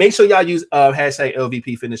make sure y'all use hashtag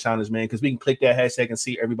LVP Fitness Challenge, man, because we can click that hashtag and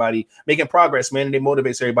see everybody making progress, man. And it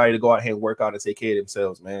motivates everybody to go out here and work out and take care of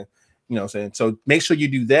themselves, man. You know what I'm saying? So make sure you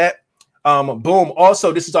do that. Boom.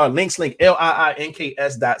 Also, this is our links link,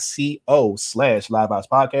 links.co/LiveOps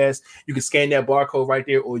podcast. You can scan that barcode right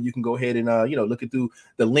there, or you can go ahead and look it through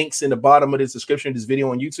the links in the bottom of this description of this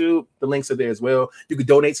video on YouTube. The links are there as well. You can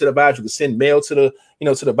donate to the vibes. You can send mail to the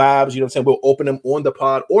vibes. You know what I'm saying? We'll open them on the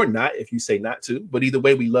pod or not if you say not to. But either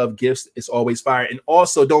way, we love gifts. It's always fire. And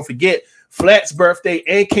also, don't forget, Flat's birthday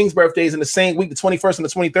and King's birthdays in the same week, the 21st and the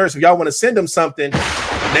 23rd. So if y'all want to send them something,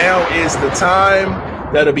 now is the time.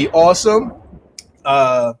 That'll be awesome.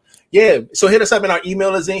 Yeah. So hit us up, and our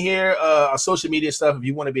email is in here. Our social media stuff. If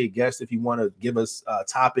you want to be a guest, if you want to give us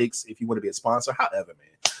topics, if you want to be a sponsor, however,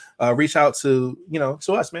 man, reach out to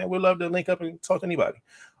to us, man. We'd love to link up and talk to anybody.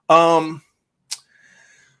 We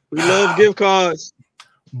love gift cards.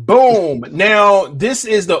 Boom. Now, this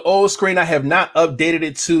is the old screen. I have not updated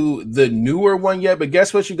it to the newer one yet, but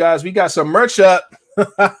guess what, you guys? We got some merch up. We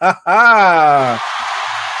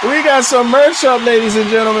got some merch up, ladies and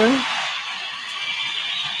gentlemen.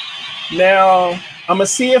 Now, I'm going to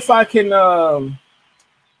see if I can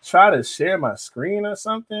try to share my screen or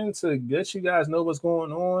something to let you guys know what's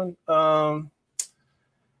going on.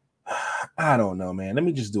 I don't know, man. Let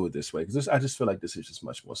me just do it this way because I just feel like this is just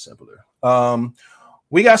much more simpler.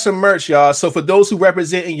 We got some merch, y'all. So for those who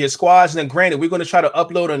represent in your squads, and granted, we're going to try to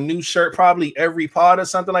upload a new shirt probably every pod or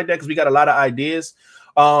something like that because we got a lot of ideas.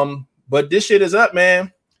 But this shit is up,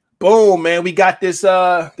 man. Boom, man. We got this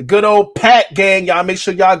the good old Pack gang. Y'all make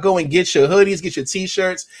sure y'all go and get your hoodies, get your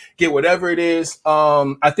t-shirts, get whatever it is.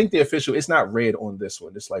 I think the official, it's not red on this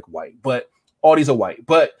one. It's like white, but all these are white.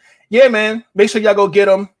 But yeah, man, make sure y'all go get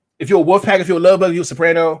them. If you're a Wolfpack, if you're a Love Bug, if you're a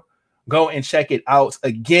Soprano, go and check it out.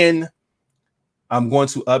 Again, I'm going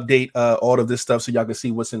to update all of this stuff so y'all can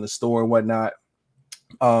see what's in the store and whatnot.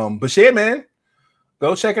 But yeah, man,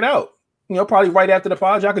 go check it out. Probably right after the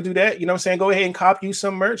pod, y'all could do that. You know what I'm saying? Go ahead and cop you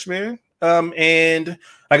some merch, man. And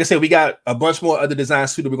like I said, we got a bunch more other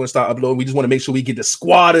designs too that we're going to start uploading. We just want to make sure we get the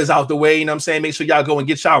squatters out the way. You know what I'm saying? Make sure y'all go and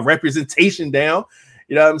get y'all representation down.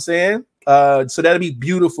 You know what I'm saying? So that'd be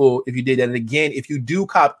beautiful if you did that. And again, if you do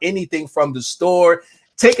cop anything from the store,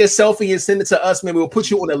 take a selfie and send it to us, man. We'll put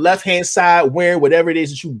you on the left-hand side wearing whatever it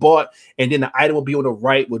is that you bought, and then the item will be on the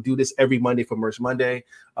right. We'll do this every Monday for Merch Monday.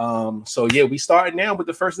 So yeah, we started now with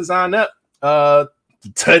the first design up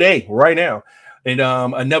today, right now. And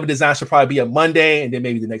another design should probably be a Monday, and then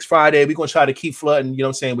maybe the next Friday. We're going to try to keep flooding, you know what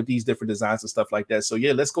I'm saying, with these different designs and stuff like that. So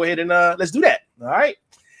yeah, let's go ahead and let's do that. All right.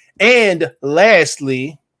 And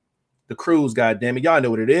lastly, the cruise, goddammit. Y'all know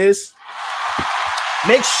what it is.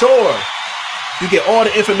 Make sure you get all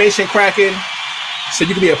the information cracking so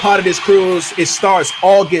you can be a part of this cruise. It starts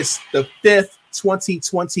August the 5th,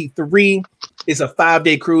 2023. It's a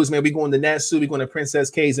 5-day cruise, man. We're going to Nassau, we're going to Princess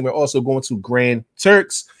Cays, and we're also going to Grand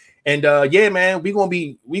Turks. And yeah, man, we're gonna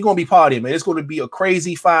be partying, man. It's going to be a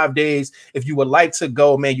crazy 5 days. If you would like to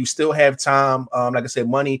go, man, you still have time. Like I said,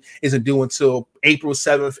 money isn't due until April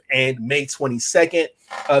 7th and May 22nd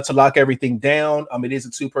to lock everything down. It is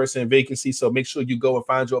a 2-person vacancy, so make sure you go and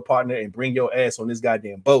find your partner and bring your ass on this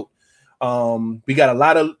goddamn boat. We got a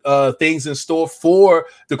lot of things in store for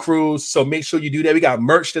the cruise, so make sure you do that. We got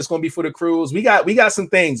merch that's going to be for the cruise. We got some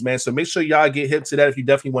things, man. So make sure y'all get hip to that if you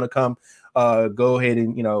definitely want to come. Go ahead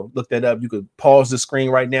and look that up. You could pause the screen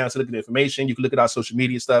right now to look at the information. You can look at our social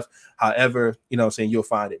media stuff. However, you'll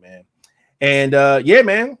find it, man. And yeah,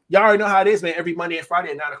 man, y'all already know how it is, man. Every Monday and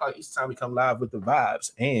Friday at 9 o'clock Eastern time, we come live with the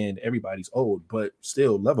vibes and everybody's old but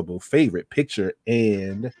still lovable favorite picture.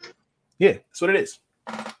 And yeah, that's what it is.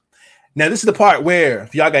 Now, this is the part where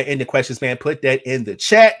if y'all got any questions, man, put that in the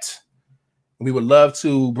chat. We would love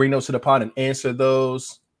to bring those to the pod and answer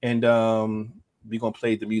those. And we're gonna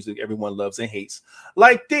play the music everyone loves and hates,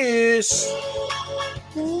 like this.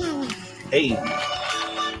 Hey.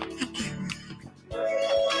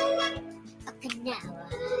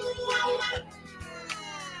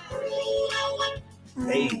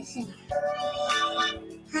 Hey.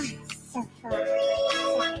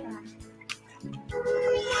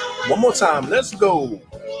 One more time, let's go.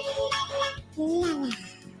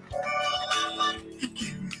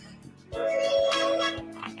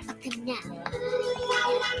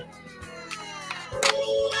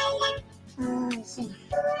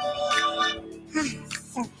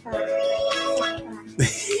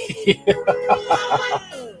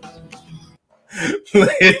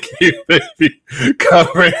 Lanky baby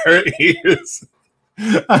covering her ears.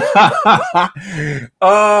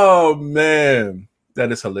 Oh man, that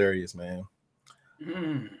is hilarious, man.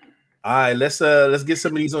 All right, let's get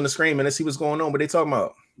some of these on the screen, man. Let's see what's going on. What they talking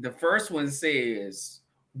about? The first one says,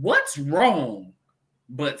 "What's wrong,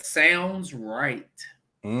 but sounds right."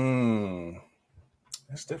 That's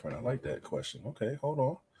different. I like that question. Okay, hold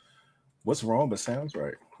on. What's wrong, but sounds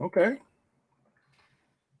right? Okay.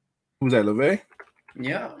 Who's that, LeVay?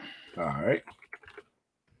 Yeah. All right.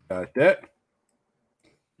 Got that.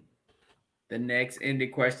 The next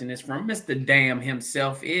ended question is from Mr. Damn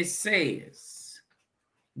himself. It says,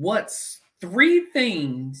 "What's 3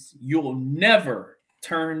 things you'll never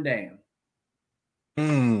turn down?"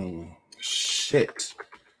 Shit.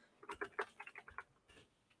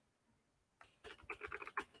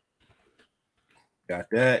 Got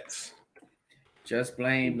that. Just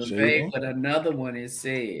blame LeVay. But another one, it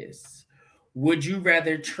says, "Would you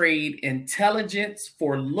rather trade intelligence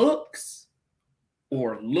for looks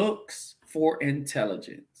or looks for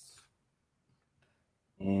intelligence?"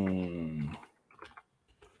 I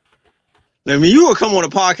mean, you will come on a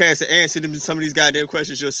podcast and answer them some of these goddamn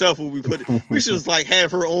questions yourself. We should just like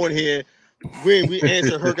have her on here when we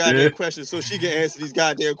answer her goddamn questions so she can answer these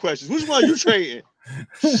goddamn questions. Which one are you trading?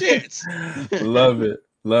 Shit. Love it.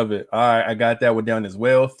 Love it. All right, I got that one down as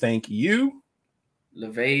well. Thank you.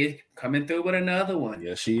 LeVay coming through with another one.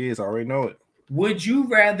 Yes, she is. I already know it. Would you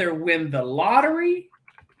rather win the lottery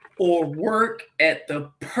or work at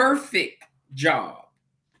the perfect job,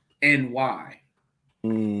 and why?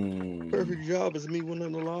 Perfect job is me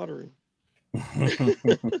winning the lottery.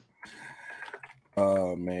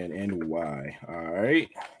 Oh man, and why? All right,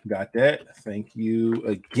 got that. Thank you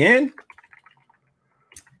again.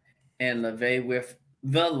 And LeVay with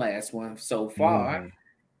the last one so far.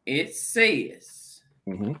 It says,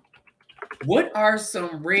 "What are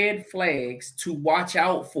some red flags to watch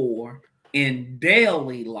out for in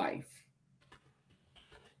daily life?"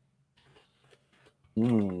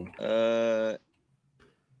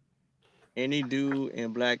 Any dude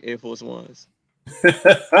in black Air Force Ones.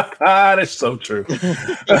 That's so true.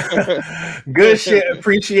 Good shit.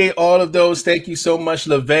 Appreciate all of those. Thank you so much,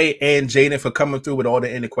 LeVay and Jaden, for coming through with all the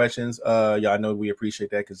ended questions. Y'all know we appreciate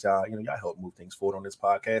that because y'all help move things forward on this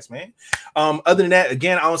podcast, man. Other than that,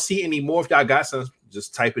 again, I don't see any more. If y'all got some,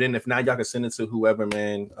 just type it in. If not, y'all can send it to whoever,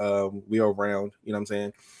 man. We are around, you know what I'm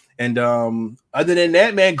saying? And other than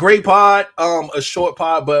that, man, great pod. A short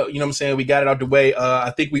pod, but you know what I'm saying, we got it out the way.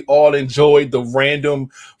 I think we all enjoyed the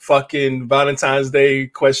random fucking Valentine's Day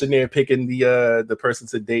questionnaire, picking the person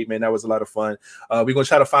to date, man. That was a lot of fun. We're gonna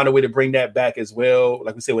try to find a way to bring that back as well,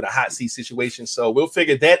 like we said, with a hot seat situation. So we'll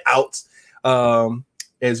figure that out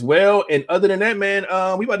as well. And other than that, man,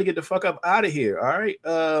 we about to get the fuck up out of here. All right.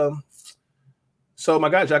 So my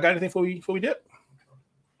guys, y'all got anything before we dip?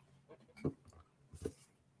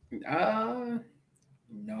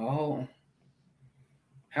 No.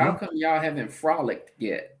 How come y'all haven't frolicked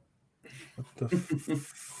yet? I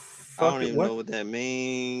don't even know what that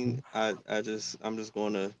means. I'm just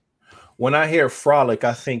gonna. When I hear frolic,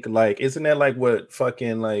 I think like, isn't that like what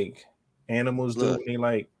fucking like animals do when they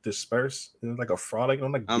like disperse? Isn't it like a frolic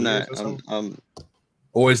on like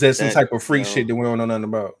or is that some type of freak shit that we don't know nothing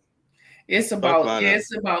about? It's about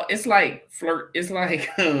it's like flirt. It's like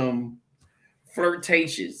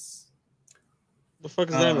flirtatious. The fuck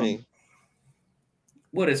does that mean?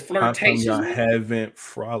 What is How come flirtatious? y'all haven't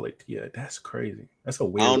frolicked yet? That's crazy. That's a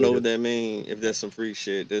weird. I don't know what that means. If that's some freak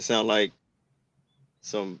shit, that sound like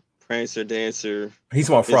some prancer dancer. He's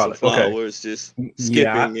more frolic. Flowers, just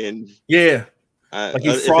skipping and yeah. Like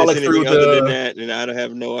you frolic through other than that, then I don't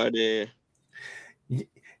have no idea.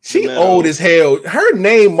 She old as hell. Her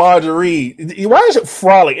name Marjorie. Why is it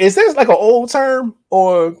frolic? Is this like an old term,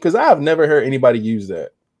 or because I've never heard anybody use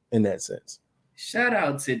that in that sense? Shout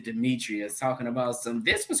out to Demetrius talking about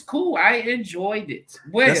this was cool. I enjoyed it.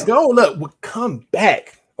 Well, let's go. Look, we'll come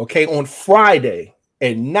back, okay, on Friday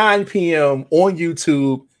at 9 p.m. on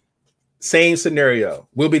YouTube. Same scenario.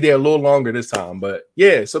 We'll be there a little longer this time, but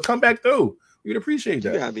yeah, so come back through. We'd appreciate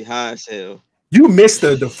that. You gotta be high as hell. You missed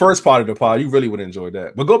the first part of the pod. You really would enjoy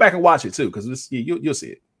that. But go back and watch it too, because you'll see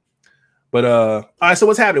it. But all right, so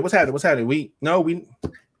what's happening?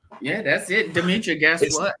 Yeah, that's it. Demetria,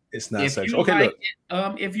 guess what? It's not sexual. Okay,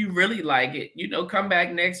 look. If you really like it, come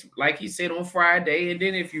back next, like he said, on Friday. And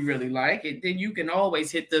then if you really like it, then you can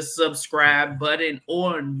always hit the subscribe button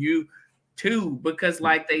on YouTube, because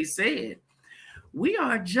like they said, we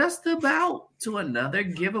are just about to another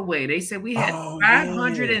giveaway. They said we had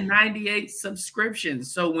 598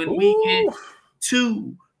 subscriptions. So when we get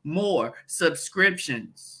 2 more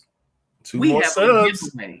subscriptions, we have subs.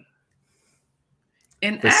 A giveaway.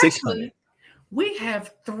 And actually, we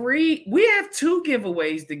have 2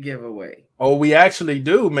 giveaways to give away. Oh, we actually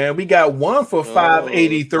do, man. We got one for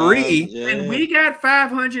 583. And we got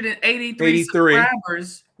 583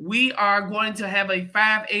 subscribers. We are going to have a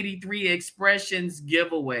 583 expressions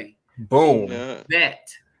giveaway. Boom. Bet.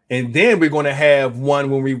 And then we're going to have one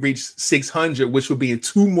when we reach 600, which will be in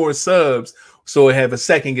 2 more subs. So we'll have a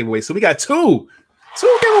second giveaway. So we got two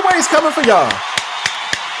giveaways coming for y'all.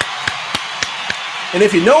 And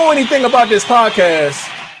if you know anything about this podcast,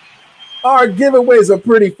 our giveaways are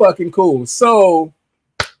pretty fucking cool. So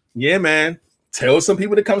yeah, man. Tell some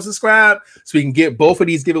people to come subscribe so we can get both of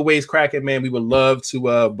these giveaways cracking, man. We would love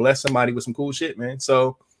to bless somebody with some cool shit, man.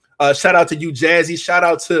 So shout out to you, Jazzy. Shout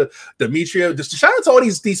out to Demetria. Just shout out to all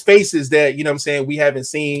these faces that, you know what I'm saying, we haven't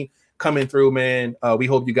seen coming through, man. We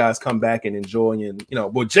hope you guys come back and enjoy. And,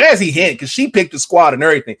 well, Jazzy hint because she picked the squad and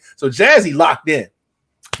everything. So Jazzy locked in.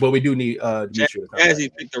 But we do need Demetria. Jazzy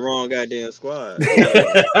picked the wrong goddamn squad.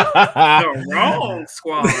 The wrong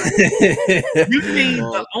squad. You mean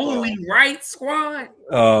the only right squad?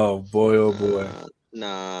 Oh boy,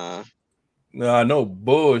 Nah, no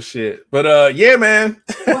bullshit. But yeah, man.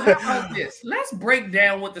 Well, how about this? Let's break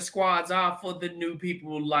down what the squads are for the new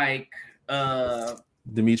people, like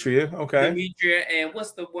Demetria, okay. Demetria, and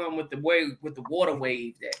what's the one with the water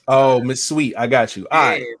wave? Miss Sweet, I got you. All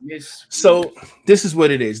right. So this is what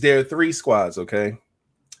it is. There are 3 squads, okay?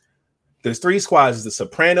 There's 3 squads: the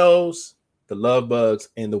Sopranos, the Love Bugs,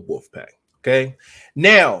 and the Wolfpack. Okay.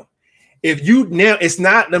 Now, it's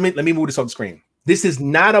not. Let me move this on the screen. This is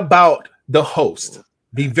not about the host.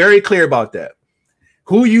 Be very clear about that.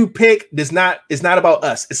 Who you pick it's not about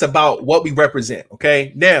us. It's about what we represent.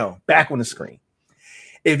 Okay. Now, back on the screen.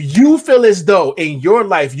 If you feel as though in your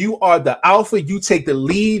life you are the alpha, you take the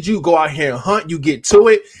lead, you go out here and hunt, you get to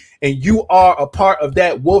it, and you are a part of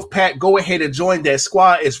that wolf pack, go ahead and join that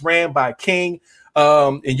squad. It's ran by King.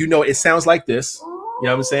 And it sounds like this. You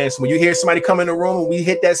know what I'm saying? So when you hear somebody come in the room and we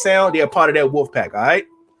hit that sound, they're a part of that wolf pack. All right.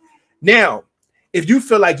 Now, if you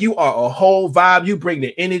feel like you are a whole vibe, you bring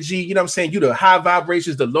the energy, you know what I'm saying? You the high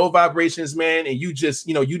vibrations, the low vibrations, man. And you just,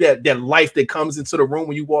 you that life that comes into the room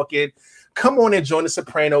when you walk in. Come on and join the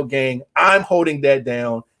Soprano gang. I'm holding that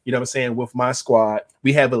down, you know what I'm saying, with my squad.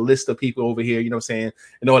 We have a list of people over here, you know what I'm saying,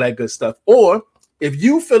 and all that good stuff. Or if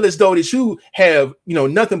you feel as though that you have,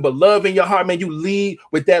 nothing but love in your heart, man, you lead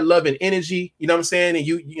with that love and energy, you know what I'm saying?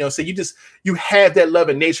 And so you have that love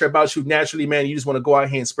and nature about you naturally, man. You just want to go out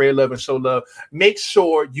here and spread love and show love. Make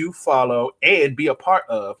sure you follow and be a part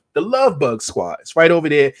of the Love Bug squad. It's right over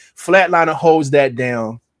there. Flatliner holds that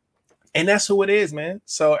down. And that's who it is, man.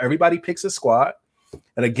 So everybody picks a squad.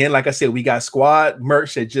 And again, like I said, we got squad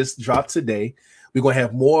merch that just dropped today. We're going to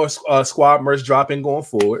have more squad merch dropping going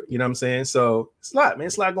forward. You know what I'm saying? So it's a lot, man.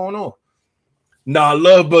 It's a lot going on. Nah,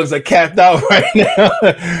 Love Bugs are capped out right now.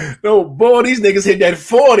 No, boy, these niggas hit that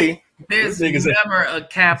 40. There's never a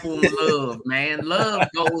cap on love, man. Love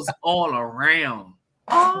goes all around.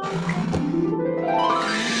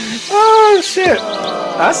 Oh, shit.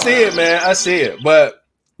 I see it, man. I see it. But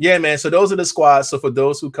yeah, man. So those are the squads. So for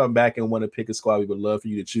those who come back and want to pick a squad, we would love for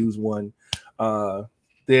you to choose one.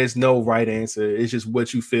 There's no right answer. It's just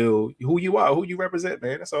what you feel, who you are, who you represent,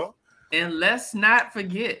 man. That's all. And let's not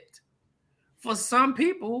forget, for some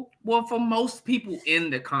people, well, for most people in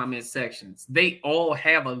the comment sections, they all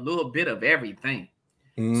have a little bit of everything.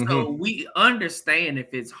 Mm-hmm. So we understand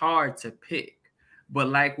if it's hard to pick. But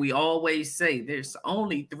like we always say, there's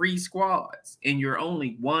only 3 squads and you're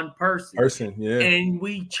only one person. Yeah. And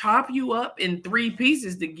we chop you up in 3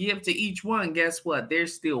 pieces to give to each one. Guess what?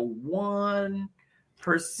 There's still 1%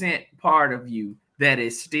 part of you that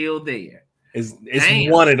is still there. It's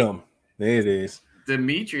one of them. There it is.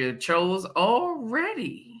 Demetria chose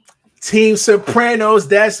already. Team Sopranos,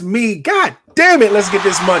 that's me. God damn it. Let's get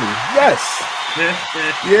this money. Yes.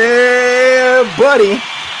 Yeah, buddy.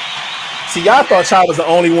 See, y'all thought y'all was the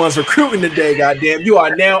only ones recruiting today. Goddamn, you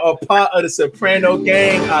are now a part of the Soprano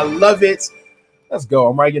gang. I love it. Let's go.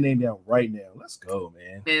 I'm writing your name down right now. Let's go,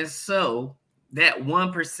 man. And so that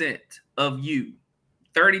 1% of you,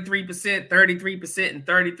 33%, 33%, and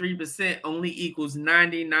 33% only equals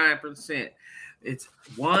 99%. It's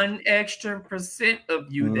 1 extra percent of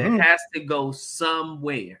you that has to go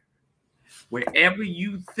somewhere. Wherever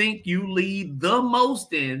you think you lead the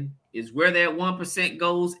most in is where that 1%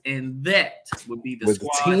 goes, and that would be the squad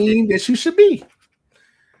team that you should be.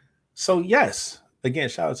 So yes, again,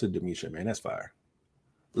 shout out to Demetria, man. That's fire.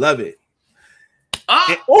 Love it.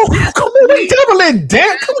 Come on, we doubling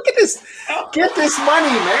down. Come on, get this money,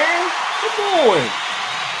 man. Come on.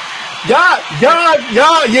 Y'all,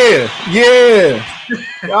 yeah.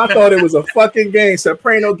 Y'all thought it was a fucking game.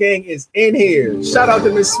 Soprano gang is in here. Shout out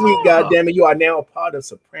to Miss Sweet, goddammit. You are now a part of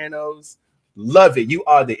Sopranos. Love it. You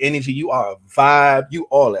are the energy. You are a vibe. You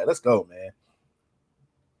all that. Let's go,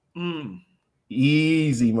 man.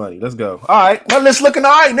 Easy money. Let's go. All right. My list looking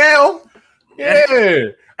all right now. Yeah.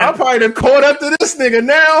 I'm probably done caught up to this nigga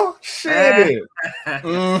now. Shit.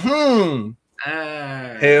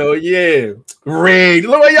 Hell yeah. Rigged.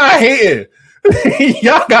 Look what y'all hating.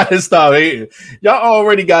 Y'all gotta stop hating. Y'all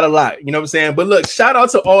already got a lot, you know what I'm saying? But look, shout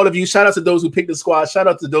out to all of you. Shout out to those who picked the squad. Shout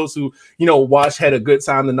out to those who, watched, had a good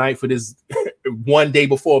time tonight for this one day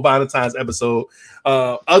before Valentine's episode.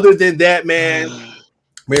 Other than that, man,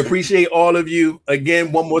 we appreciate all of you.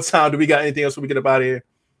 Again, one more time. Do we got anything else before we get up out of here?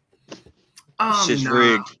 Shit's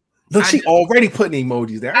rigged. Look, she already putting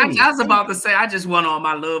emojis there. I was about to say, I just want all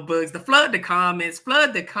my love bugs to flood the comments.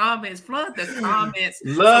 Love it.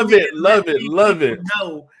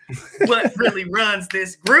 Know what really runs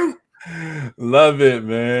this group. Love it,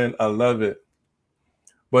 man. I love it.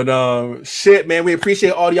 But shit, man, we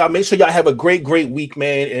appreciate all y'all. Make sure y'all have a great week,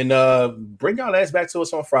 man. And bring y'all ass back to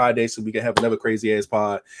us on Friday so we can have another crazy ass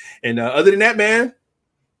pod. And other than that, man,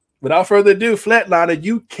 without further ado, Flatliner,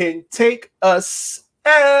 you can take us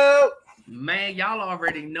out. Man, y'all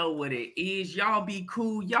already know what it is. Y'all be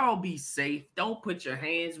cool. Y'all be safe. Don't put your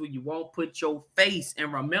hands where you won't put your face.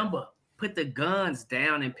 And remember, put the guns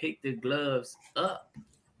down and pick the gloves up.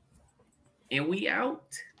 And we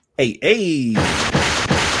out. Hey. Hey,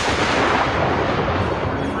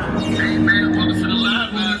 man, welcome to the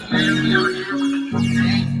live guys, man. We are here with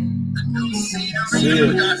the new season.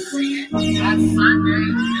 We got see it on Sunday.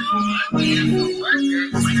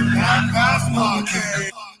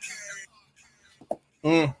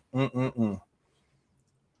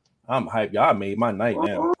 I'm hyped. Y'all made my night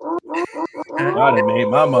now. Y'all done made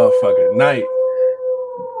my motherfucking night.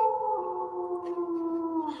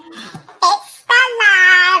 It's the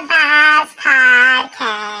Live Guys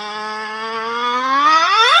Podcast.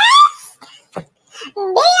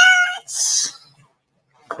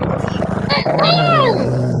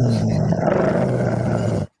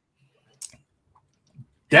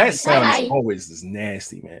 That sounds always is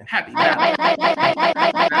nasty, man. Happy yes.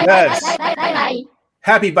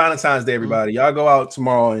 Happy Valentine's Day, everybody. Y'all go out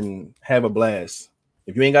tomorrow and have a blast.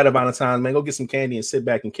 If you ain't got a Valentine's, man, go get some candy and sit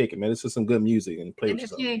back and kick it, man. This is some good music and play. And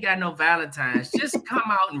if you ain't got no Valentine's, just come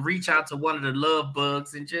out and reach out to one of the love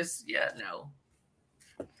bugs and just, Yeah,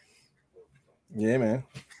 man.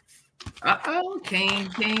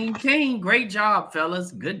 King. Great job,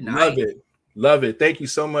 fellas. Good night. Love it. Thank you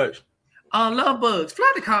so much. Love bugs.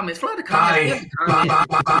 Flood the comments.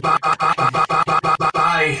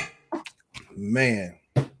 Bye. Man,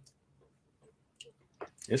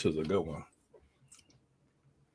 this was a good one.